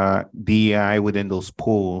DEI within those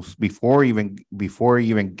polls before it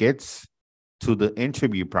even gets to the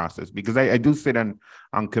interview process? Because I do sit on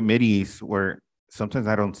committees where sometimes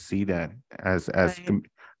I don't see that as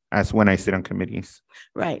when I sit on committees.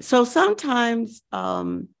 Right. So sometimes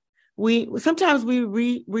we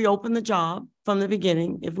reopen the job from the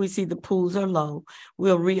beginning. If we see the pools are low,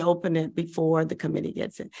 we'll reopen it before the committee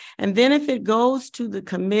gets it. And then if it goes to the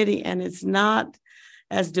committee and it's not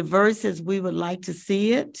as diverse as we would like to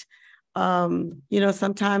see it,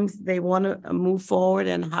 sometimes they want to move forward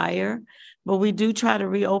and hire, but we do try to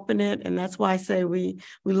reopen it. And that's why I say we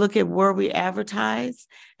look at where we advertise.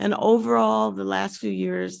 And overall, the last few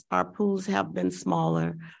years, our pools have been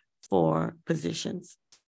smaller for positions.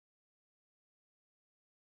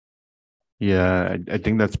 Yeah, I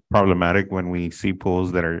think that's problematic when we see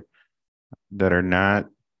polls that are not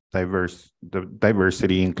diverse, the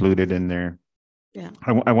diversity included in there. Yeah.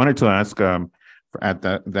 I wanted to ask at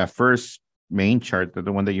that first main chart,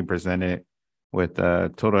 the one that you presented with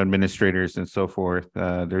total administrators and so forth,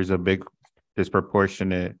 there's a big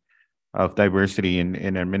disproportionate of diversity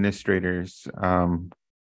in administrators.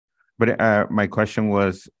 But my question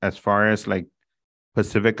was, as far as like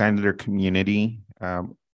Pacific Islander community,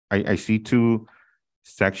 I see two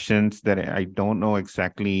sections that I don't know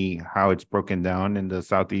exactly how it's broken down in the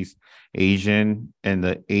Southeast Asian and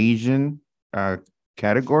the Asian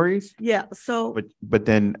categories. Yeah. So, but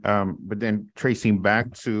then tracing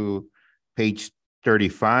back to page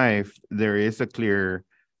 35, there is a clear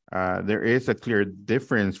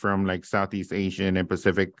difference from like Southeast Asian and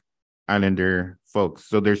Pacific Islander folks.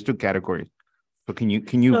 So there's two categories. So can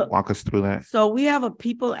you So- walk us through that? So we have a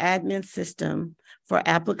people admin system for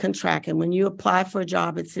applicant tracking. When you apply for a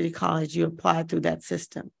job at City College, you apply through that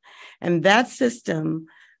system. And that system,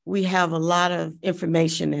 we have a lot of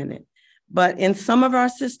information in it. But in some of our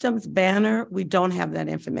systems, Banner, we don't have that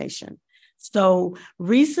information. So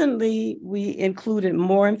recently, we included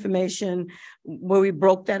more information where we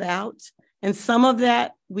broke that out. And some of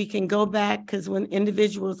that we can go back because when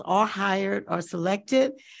individuals are hired or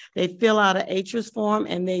selected, they fill out an ATRIS form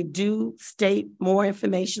and they do state more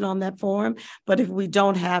information on that form. But if we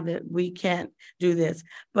don't have it, we can't do this.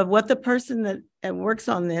 But what the person that works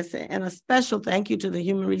on this, and a special thank you to the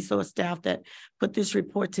human resource staff that put this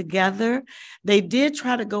report together, they did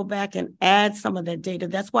try to go back and add some of that data.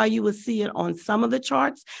 That's why you will see it on some of the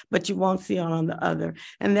charts, but you won't see it on the other.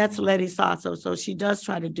 And that's Letty Sasso. So she does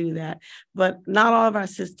try to do that, but not all of our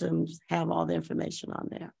systems have all the information on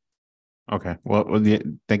there. Okay, well,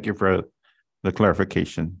 thank you for the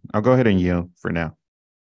clarification. I'll go ahead and yield for now.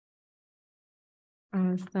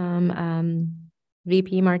 Awesome.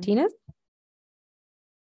 VP Martinez.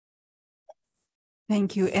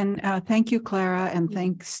 Thank you. And thank you, Clara, and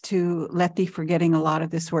thanks to Letty for getting a lot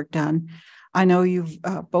of this work done. I know you've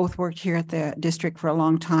both worked here at the district for a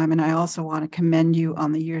long time, and I also want to commend you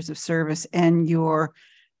on the years of service and your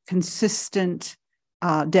consistent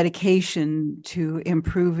dedication to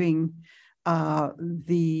improving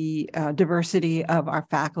the diversity of our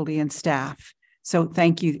faculty and staff. So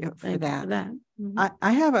thank you for that. Mm-hmm.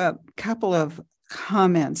 I have a couple of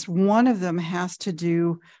comments. One of them has to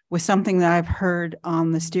do with something that I've heard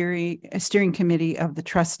on the steering committee of the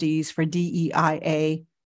trustees for DEIA,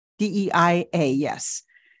 yes.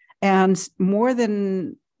 And more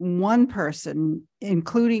than one person,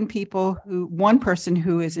 including one person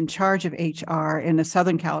who is in charge of HR in a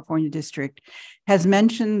Southern California district, has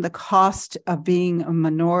mentioned the cost of being a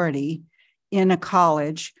minority in a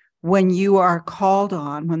college when you are called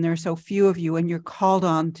on, when there are so few of you and you're called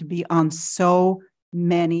on to be on so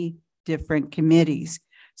many different committees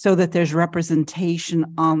so that there's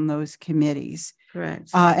representation on those committees.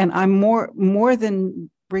 Correct. And I'm more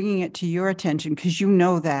than bringing it to your attention, because you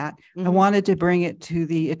know that. I wanted to bring it to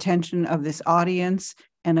the attention of this audience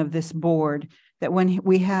and of this board, that when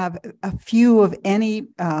we have a few of any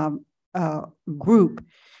group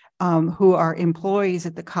who are employees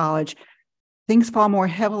at the college, things fall more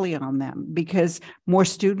heavily on them because more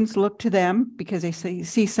students look to them because they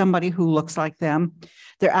see somebody who looks like them.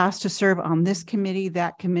 They're asked to serve on this committee,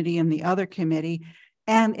 that committee, and the other committee.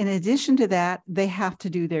 And in addition to that, they have to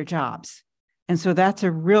do their jobs. And so that's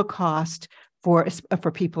a real cost for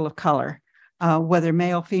people of color, whether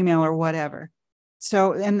male, female, or whatever.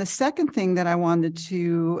 So, and the second thing that I wanted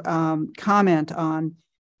to comment on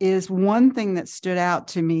is one thing that stood out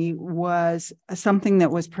to me was something that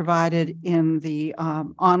was provided in the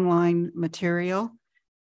online material.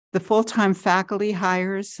 The full-time faculty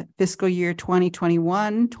hires fiscal year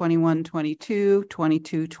 2021, 21-22,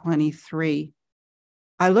 22-23.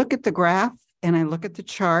 I look at the graph and I look at the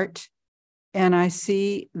chart and I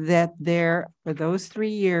see that for those 3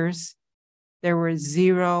 years, there were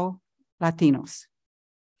 0 Latinos.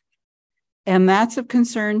 And that's of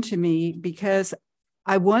concern to me because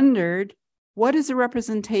I wondered, what is the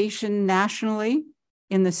representation nationally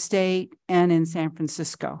in the state and in San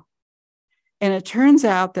Francisco? And it turns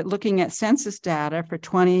out that looking at census data for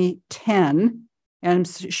 2010, and I'm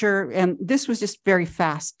sure, and this was just very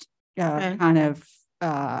fast kind of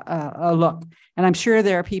a look. And I'm sure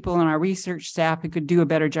there are people on our research staff who could do a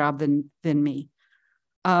better job than me.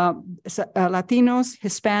 Latinos,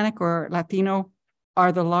 Hispanic or Latino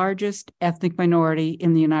are the largest ethnic minority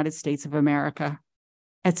in the United States of America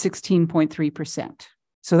at 16.3%.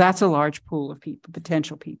 So that's a large pool of people,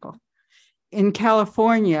 potential people. In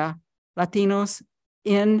California, Latinos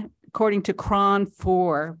according to CRON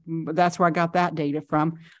 4, that's where I got that data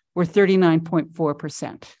from, were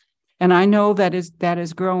 39.4%. And I know that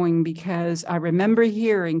is growing because I remember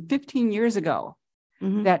hearing 15 years ago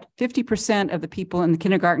that 50% of the people in the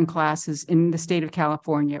kindergarten classes in the state of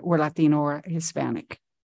California were Latino or Hispanic.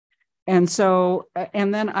 And so,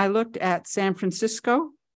 and then I looked at San Francisco.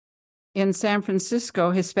 In San Francisco,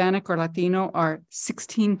 Hispanic or Latino are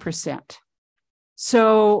 16%.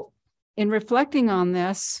 So in reflecting on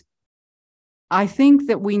this, I think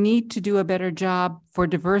that we need to do a better job for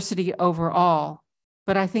diversity overall,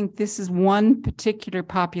 but I think this is one particular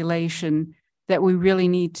population that we really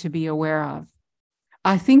need to be aware of.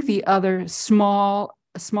 I think the other small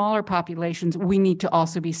smaller populations we need to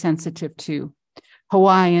also be sensitive to.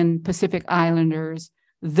 Hawaiian, Pacific Islanders,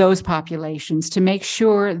 those populations, to make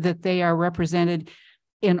sure that they are represented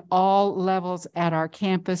in all levels at our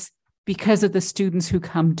campus because of the students who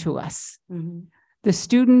come to us. Mhm. The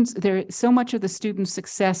students, so much of the student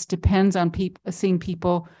success depends on seeing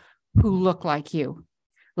people who look like you.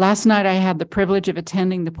 Last night, I had the privilege of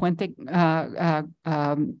attending the Puente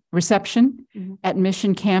reception Mhm. at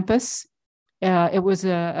Mission Campus. It was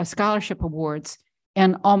a scholarship awards,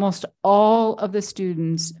 and almost all of the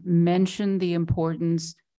students mentioned the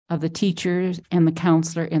importance of the teachers and the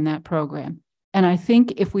counselor in that program. And I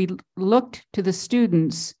think if we looked to the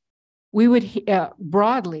students, we would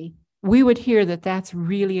broadly, we would hear that that's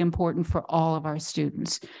really important for all of our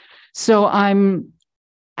students. So I'm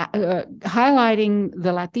highlighting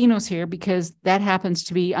the Latinos here because that happens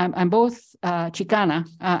to be, I'm both Chicana,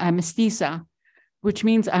 I'm mestiza, which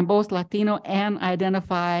means I'm both Latino and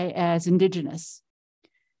identify as indigenous.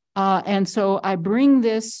 And so I bring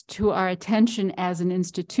this to our attention as an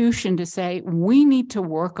institution to say, we need to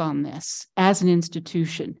work on this as an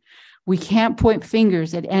institution. We can't point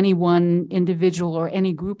fingers at any one individual or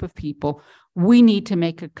any group of people. We need to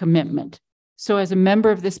make a commitment. So as a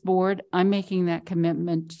member of this board, I'm making that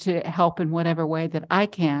commitment to help in whatever way that I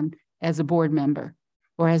can as a board member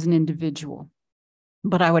or as an individual.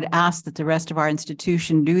 But I would ask that the rest of our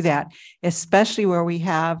institution do that, especially where we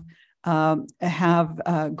have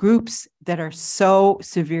groups that are so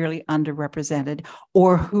severely underrepresented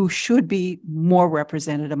or who should be more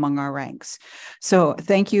represented among our ranks. So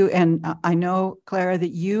thank you. And I know, Clara,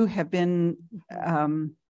 that you have been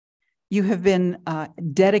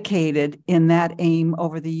dedicated in that aim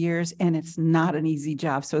over the years, and it's not an easy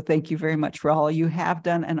job. So thank you very much for all you have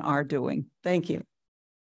done and are doing. Thank you.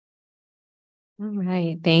 All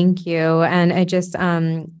right, thank you. And I just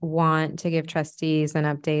want to give trustees an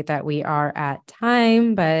update that we are at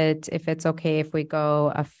time, but if it's okay if we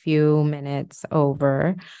go a few minutes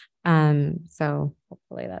over. So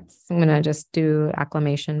hopefully I'm gonna just do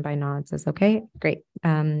acclamation by nods is okay. Great.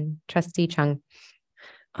 Trustee Chung.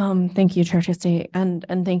 Thank you, Chair Trustee, and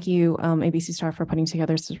thank you, ABC Star, for putting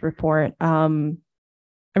together this report.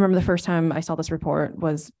 I remember the first time I saw this report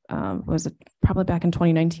was probably back in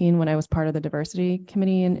 2019 when I was part of the diversity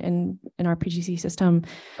committee in our PGC system,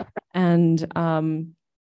 and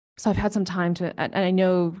so I've had some time to, and I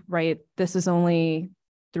know, right, this is only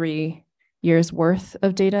 3 years worth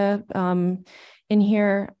of data in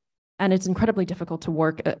here, and it's incredibly difficult to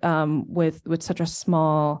work with such a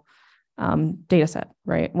small data set,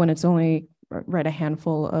 right? When it's only a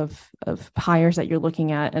handful of hires that you're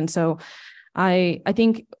looking at, and so. I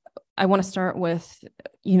think I want to start with,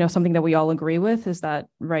 something that we all agree with is that,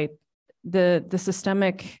 right, the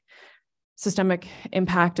systemic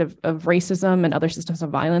impact of racism and other systems of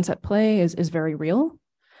violence at play is very real.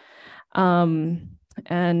 And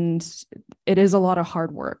it is a lot of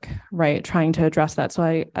hard work, right, trying to address that. So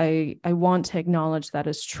I want to acknowledge that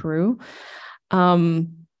is true.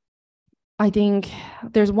 I think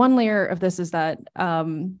there's one layer of this is that,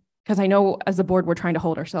 because I know as a board, we're trying to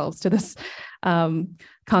hold ourselves to this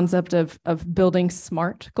concept of building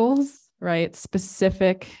SMART goals, right?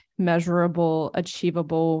 Specific, measurable,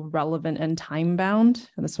 achievable, relevant, and time bound.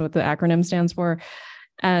 And that's what the acronym stands for.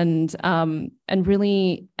 And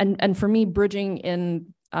really, and for me, bridging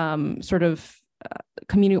in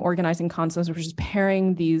community organizing concepts, which is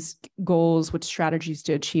pairing these goals with strategies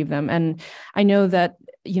to achieve them. And I know that,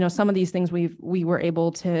 some of these things we were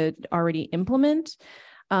able to already implement,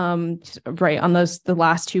 right on the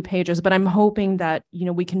last 2 pages, but I'm hoping that,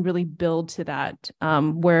 we can really build to that,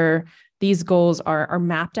 where these goals are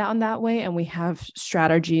mapped out in that way. And we have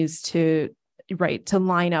strategies to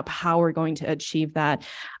line up how we're going to achieve that.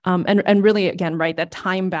 And really, again, right, that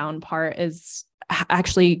time bound part is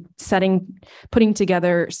actually putting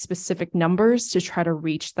together specific numbers to try to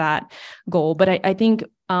reach that goal. But I think,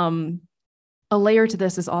 a layer to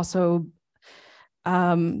this is also,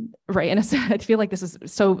 right. And I feel like this is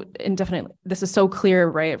so indefinitely, this is so clear,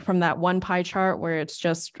 right, from that one pie chart where it's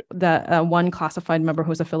just that one classified member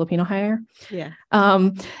who's a Filipino hire. Yeah.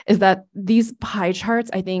 Is that these pie charts,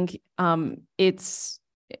 I think it's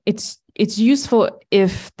useful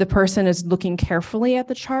if the person is looking carefully at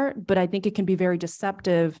the chart, but I think it can be very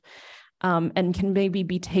deceptive. And can maybe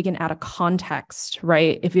be taken out of context,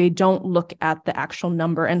 right? If you don't look at the actual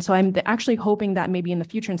number. And so I'm actually hoping that maybe in the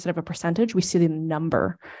future, instead of a percentage, we see the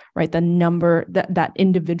number, right? The number, that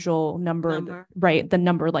individual number, right? The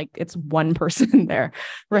number, like it's one person there,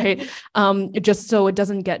 right? Just so it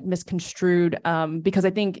doesn't get misconstrued. Because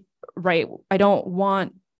I think, right, I don't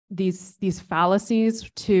want these fallacies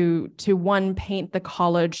to one, paint the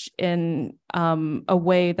college in a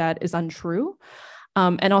way that is untrue,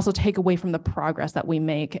 and also take away from the progress that we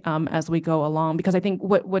make as we go along. Because I think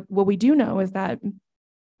what we do know is that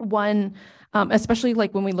one, especially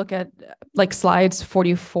like when we look at like slides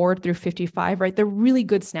 44 through 55, right? They're really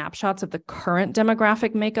good snapshots of the current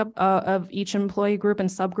demographic makeup of each employee group and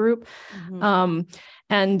subgroup.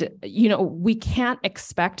 And, you know, we can't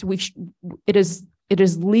expect, it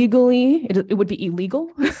is legally, it would be illegal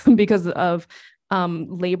because of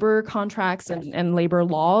labor contracts and labor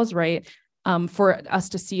laws, right? For us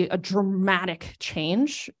to see a dramatic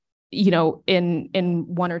change, you know, in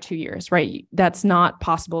 1 or 2 years, right? That's not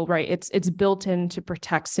possible, right? It's built in to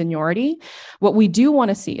protect seniority. What we do want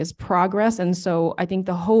to see is progress. And so I think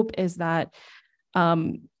the hope is that,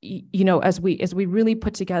 you know, as we really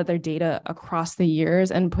put together data across the years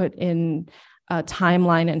and put in a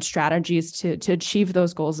timeline and strategies to achieve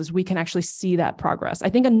those goals, is we can actually see that progress. I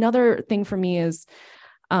think another thing for me is,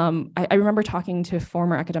 I remember talking to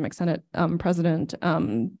former Academic Senate President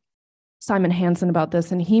Simon Hansen about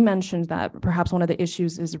this, and he mentioned that perhaps one of the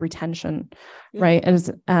issues is retention, right?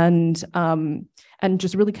 And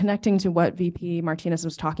just really connecting to what VP Martinez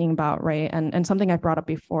was talking about, right? And something I brought up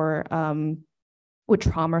before with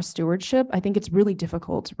trauma stewardship. I think it's really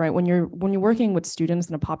difficult, right? When you're working with students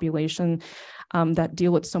in a population that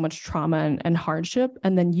deal with so much trauma and hardship,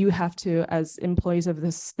 and then you have to, as employees of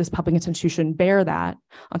this public institution, bear that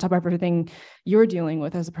on top of everything you're dealing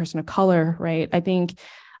with as a person of color, right? I think.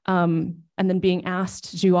 And then being asked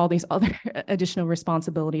to do all these other additional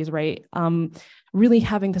responsibilities, right? Really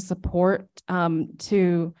having the support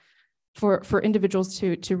for individuals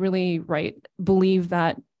to really, right, believe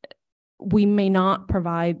that we may not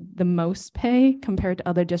provide the most pay compared to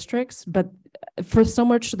other districts, but for so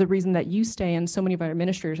much of the reason that you stay and so many of our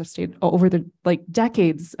administrators have stayed over the like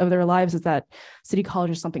decades of their lives is that City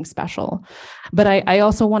College is something special. But I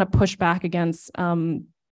also want to push back against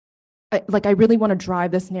I really want to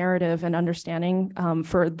drive this narrative and understanding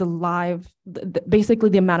for basically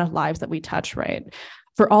the amount of lives that we touch, right?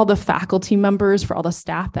 For all the faculty members, for all the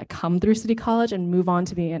staff that come through City College and move on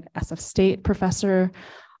to be an SF State professor,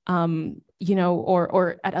 you know,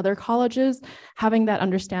 or at other colleges, having that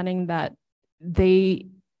understanding that we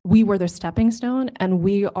were their stepping stone, and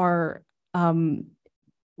we are,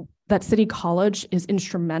 that City College is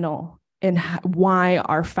instrumental in why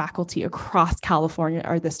our faculty across California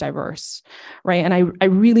are this diverse, right? And I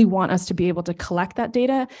really want us to be able to collect that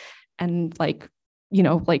data and like, you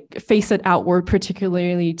know, like face it outward,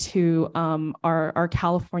 particularly to our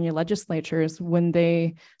California legislatures when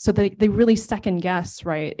they really second guess,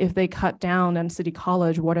 right? If they cut down on City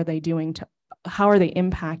College, what are they doing how are they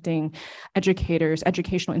impacting educators,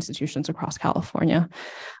 educational institutions across California?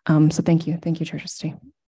 So thank you, Chair Trustee.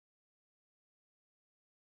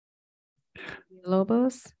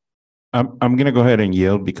 Lobos? I'm going to go ahead and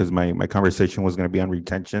yield because my conversation was going to be on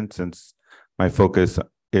retention, since my focus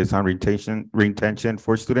is on retention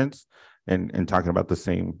for students and talking about the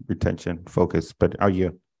same retention focus, but I'll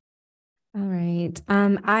yield. All right.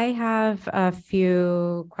 I have a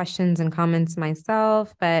few questions and comments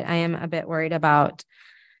myself, but I am a bit worried about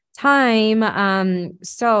time.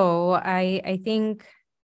 So I think,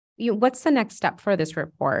 what's the next step for this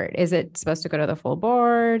report? Is it supposed to go to the full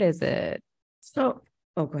board? Is it? So,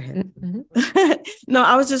 oh, go ahead. Mm-hmm. No,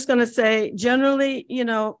 I was just going to say, generally, you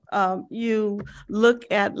know, you look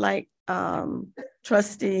at like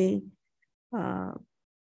Trustee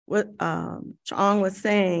what Chong was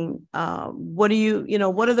saying, what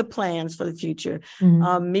are the plans for the future?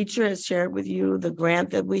 Mm-hmm. Mitra has shared with you the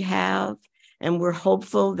grant that we have, and we're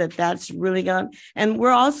hopeful that that's really going, and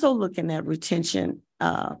we're also looking at retention.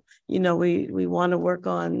 You know, we want to work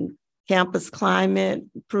on campus climate,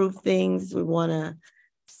 improve things. We want to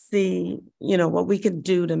see, you know, what we could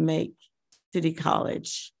do to make City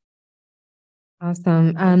College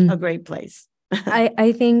awesome. A great place.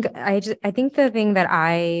 I think the thing that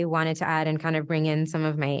I wanted to add and kind of bring in some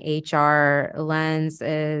of my HR lens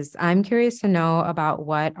is I'm curious to know about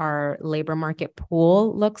what our labor market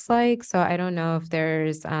pool looks like. So I don't know if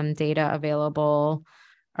there's data available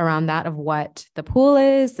around that of what the pool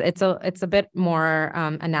is. It's a bit more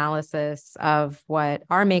analysis of what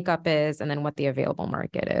our makeup is and then what the available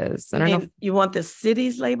market is. I don't know. You want the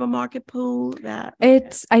city's labor market pool?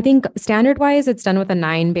 I think standard wise, it's done with the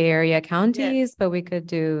 9 Bay Area counties, but we could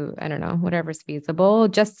do, I don't know, whatever's feasible,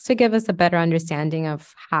 just to give us a better understanding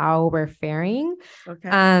of how we're faring. Okay.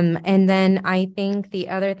 And then I think the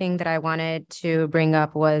other thing that I wanted to bring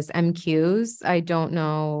up was MQs. I don't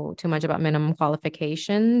know too much about minimum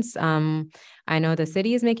qualifications. I know the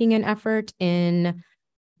city is making an effort in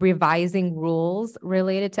revising rules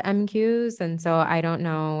related to MQs. And so I don't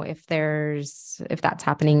know if that's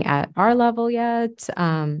happening at our level yet.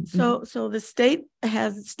 So the state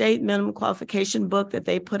has a state minimum qualification book that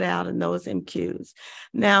they put out in those MQs.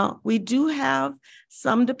 Now, we do have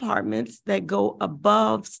some departments that go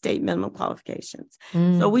above state minimum qualifications.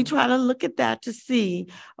 So we try to look at that to see,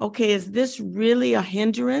 okay, is this really a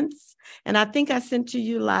hindrance? And I think I sent to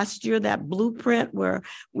you last year that blueprint where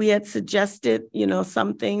we had suggested,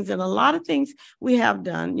 some things, and a lot of things we have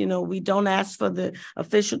done. We don't ask for the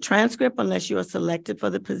official transcript unless you are selected for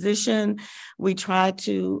the position. We try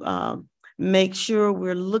to make sure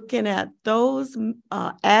we're looking at those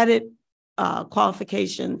added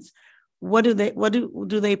qualifications. What do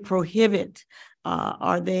they prohibit?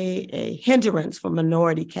 Are they a hindrance for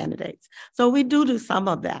minority candidates? So we do some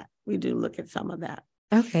of that. We do look at some of that.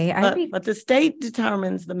 Okay. But the state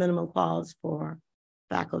determines the minimum quals for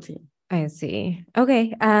faculty. I see.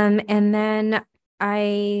 Okay. And then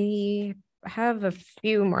I have a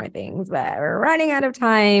few more things, but we're running out of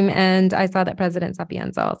time. And I saw that President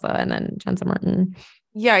Sapienza also, and then Chancellor Martin.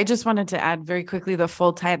 Yeah, I just wanted to add very quickly the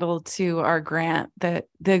full title to our grant, the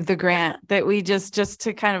grant that we just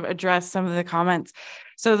to kind of address some of the comments.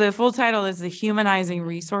 So the full title is the Humanizing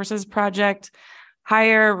Resources Project.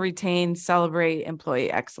 Hire, retain, celebrate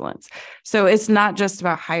employee excellence. So it's not just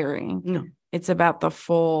about hiring. No, it's about the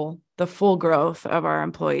full growth of our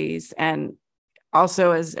employees. And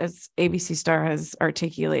also, as ABC Star has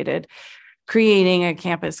articulated, creating a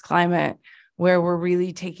campus climate where we're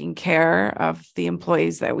really taking care of the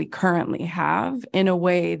employees that we currently have in a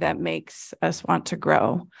way that makes us want to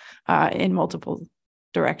grow in multiple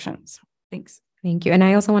directions. Thanks. Thank you. And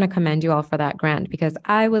I also want to commend you all for that grant, because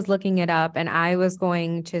I was looking it up and I was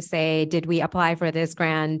going to say, did we apply for this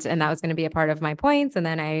grant? And that was going to be a part of my points. And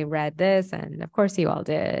then I read this, and of course you all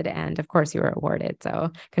did. And of course you were awarded.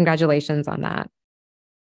 So congratulations on that.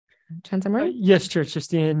 Chancellor Martin? Yes, Chair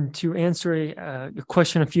Chastain, to answer a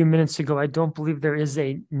question a few minutes ago, I don't believe there is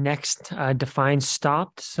a next defined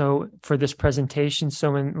stop. So for this presentation,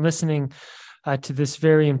 so in listening to this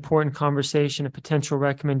very important conversation, a potential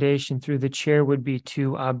recommendation through the chair would be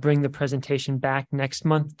to bring the presentation back next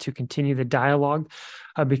month to continue the dialogue,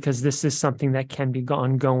 because this is something that can be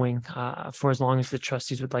ongoing for as long as the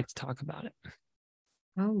trustees would like to talk about it.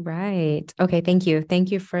 All right. Okay. Thank you.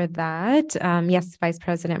 Thank you for that. Yes, Vice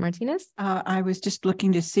President Martinez. I was just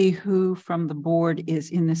looking to see who from the board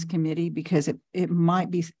is in this committee, because it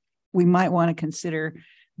might be, we might want to consider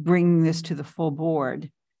bringing this to the full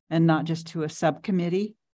board and not just to a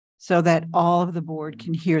subcommittee, so that all of the board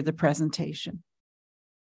can hear the presentation.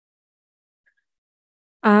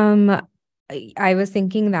 I was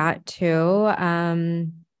thinking that too.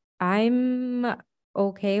 I'm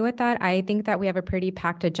okay with that. I think that we have a pretty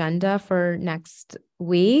packed agenda for next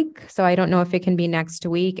week, so I don't know if it can be next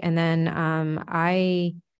week. And then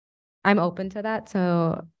I'm open to that.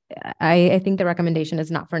 So I think the recommendation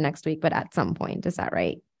is not for next week, but at some point. Is that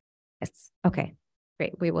right? Yes. Okay.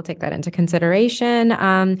 Great. We will take that into consideration.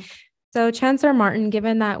 So Chancellor Martin,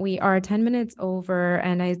 given that we are 10 minutes over,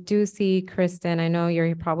 and I do see Kristen, I know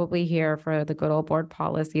you're probably here for the good old board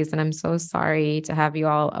policies, and I'm so sorry to have you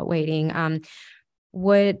all waiting. Do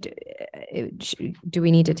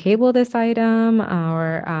we need to table this item,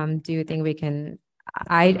 or do you think we can,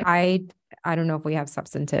 I don't know if we have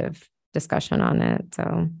substantive discussion on it.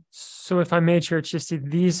 So if I may, Chair Chisti,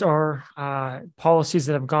 these are policies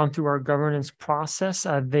that have gone through our governance process.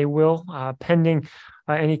 They will, pending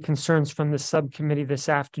any concerns from the subcommittee this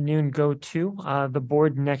afternoon, go to the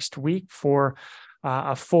board next week for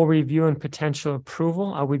a full review and potential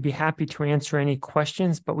approval. We'd be happy to answer any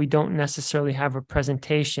questions, but we don't necessarily have a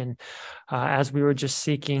presentation, as we were just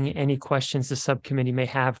seeking any questions the subcommittee may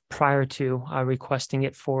have prior to requesting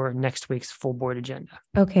it for next week's full board agenda.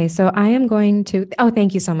 Okay, so I am going to,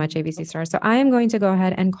 thank you so much, ABC Star. So I am going to go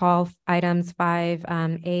ahead and call items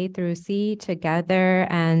 5A through C together,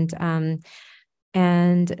 and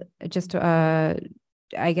just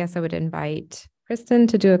I guess I would invite Kristen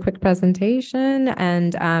to do a quick presentation,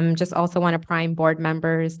 and just also want to prime board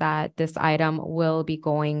members that this item will be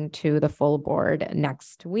going to the full board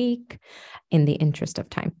next week in the interest of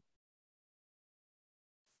time.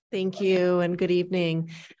 Thank you and good evening.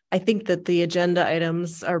 I think that the agenda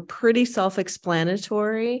items are pretty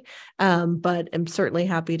self-explanatory, but I'm certainly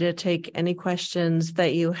happy to take any questions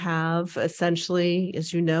that you have. Essentially,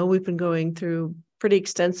 as you know, we've been going through pretty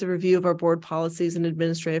extensive review of our board policies and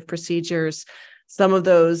administrative procedures. Some of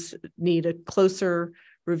those need a closer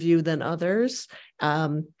review than others.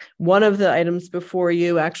 One of the items before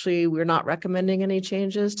you, actually, we're not recommending any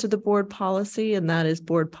changes to the board policy, and that is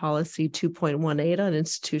board policy 2.18 on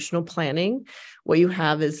institutional planning. What you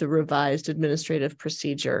have is a revised administrative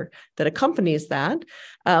procedure that accompanies that,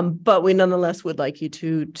 but we nonetheless would like you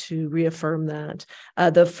to reaffirm that.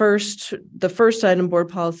 The first item, board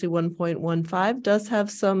policy 1.15, does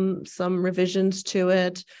have some revisions to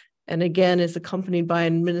it, and again is accompanied by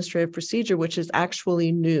an administrative procedure, which is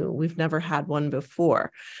actually new. We've never had one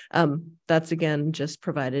before. That's again just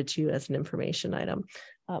provided to you as an information item.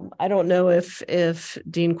 I don't know if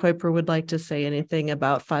Dean Kuiper would like to say anything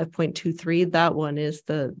about 5.23. That one is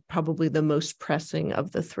probably the most pressing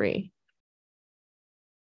of the three.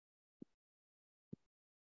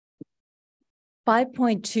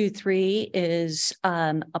 5.23 is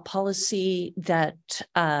a policy that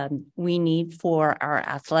we need for our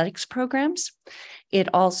athletics programs. It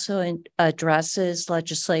also addresses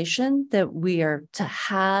legislation that we are to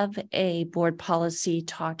have a board policy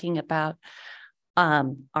talking about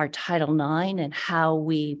our Title IX and how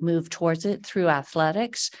we move towards it through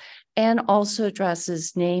athletics, and also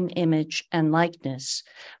addresses name, image, and likeness.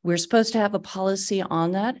 We're supposed to have a policy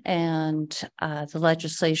on that, and the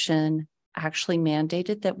legislation actually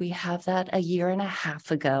mandated that we have that a year and a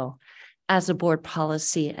half ago as a board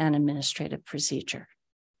policy and administrative procedure.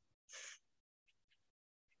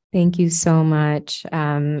 Thank you so much.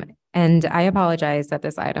 And I apologize that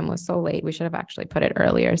this item was so late. We should have actually put it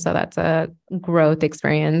earlier. So that's a growth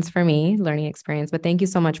experience for me, learning experience. But thank you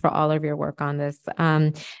so much for all of your work on this.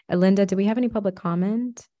 Linda, do we have any public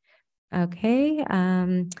comment? Okay.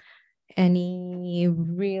 Any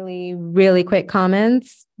really, really quick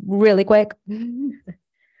comments? Really quick.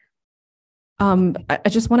 I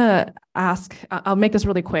just want to ask, I'll make this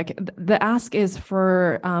really quick. The ask is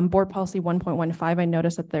for board policy 1.15. I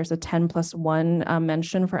noticed that there's a 10+1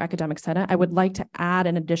 mention for academic senate. I would like to add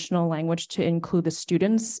an additional language to include the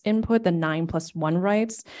students' input, the 9+1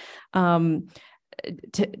 rights.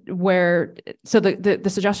 So the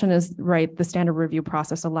suggestion is, right, the standard review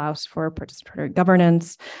process allows for participatory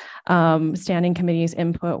governance, standing committees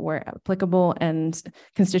input where applicable, and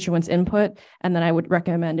constituents input. And then I would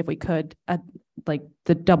recommend, if we could, like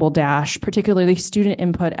the double dash, particularly student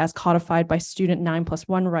input as codified by student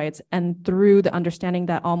 9+1 rights, and through the understanding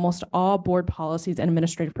that almost all board policies and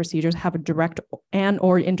administrative procedures have a direct and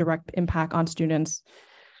or indirect impact on students.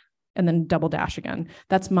 And then double dash again.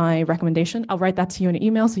 That's my recommendation. I'll write that to you in an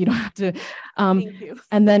email so you don't have to. Thank you.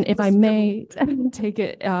 And then if I may take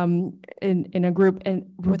it in a group, and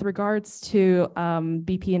with regards to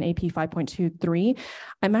BP and AP 5.23,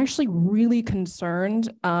 I'm actually really concerned,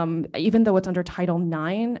 even though it's under Title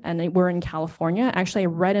IX and we're in California. Actually, I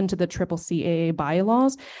read into the CCCAA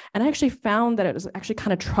bylaws, and I actually found that it was actually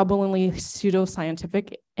kind of troublingly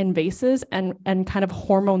pseudoscientific, invasive, and kind of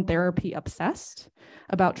hormone therapy obsessed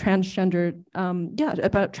about transgender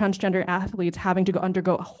athletes having to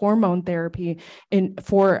undergo hormone therapy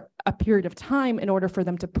for a period of time in order for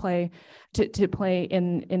them to play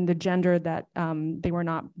in the gender that they were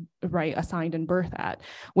not assigned in birth at,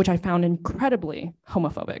 which I found incredibly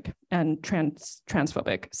homophobic and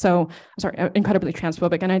transphobic. So incredibly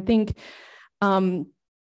transphobic. And I think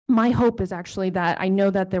my hope is actually that I know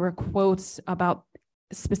that there were quotes about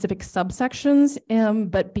specific subsections,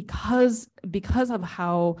 but because of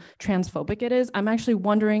how transphobic it is, I'm actually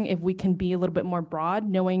wondering if we can be a little bit more broad,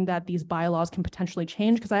 knowing that these bylaws can potentially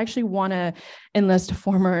change, because I actually want to enlist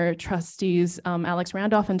former trustees Alex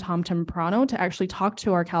Randolph and Tom Temprano to actually talk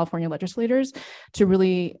to our California legislators to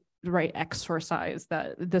really exorcise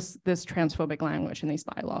this transphobic language in these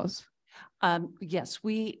bylaws. Yes,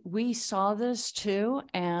 we saw this too,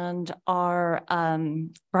 and our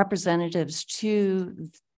representatives to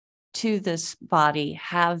this body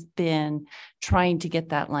have been trying to get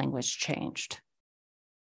that language changed.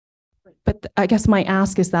 But I guess my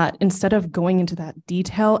ask is that instead of going into that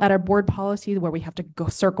detail at our board policy where we have to go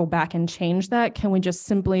circle back and change that, can we just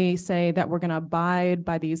simply say that we're going to abide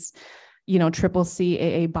by these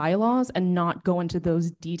CCCAA bylaws and not go into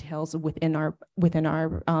those details within our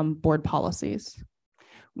board policies?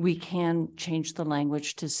 We can change the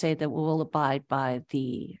language to say that we'll abide by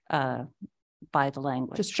the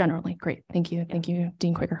language. Just generally. Great. Thank you. Yeah. Thank you,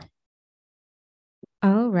 Dean Kuiper.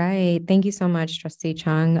 All right. Thank you so much, Trustee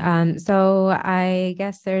Chung. So I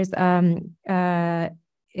guess there's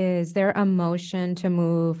is there a motion to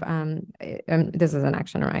move, this is an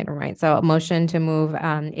action item, right? So a motion to move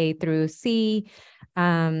A through C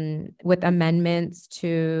with amendments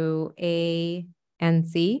to A and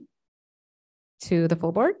C to the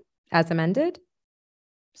full board as amended?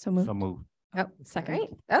 So moved. So moved. Oh, second.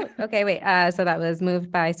 Oh, okay, wait. So that was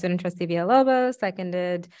moved by student trustee Villalobos,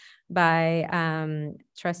 seconded by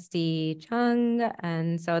trustee Chung.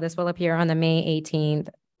 And so this will appear on the May 18th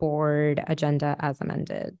board agenda as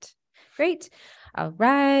amended. Great. All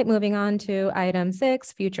right, moving on to item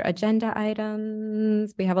 6, future agenda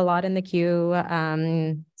items. We have a lot in the queue.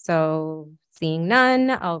 So seeing none,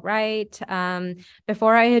 all right.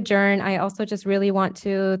 Before I adjourn, I also just really want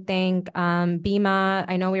to thank Bima.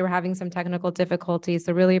 I know we were having some technical difficulties,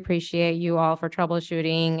 so really appreciate you all for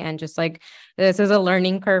troubleshooting, and just like this is a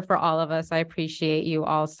learning curve for all of us. I appreciate you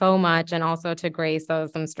all so much, and also to Grace, so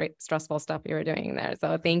some stressful stuff you were doing there.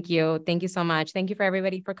 So thank you so much. Thank you for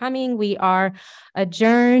everybody for coming. We are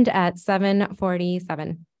adjourned at 7:47.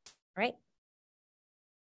 All right.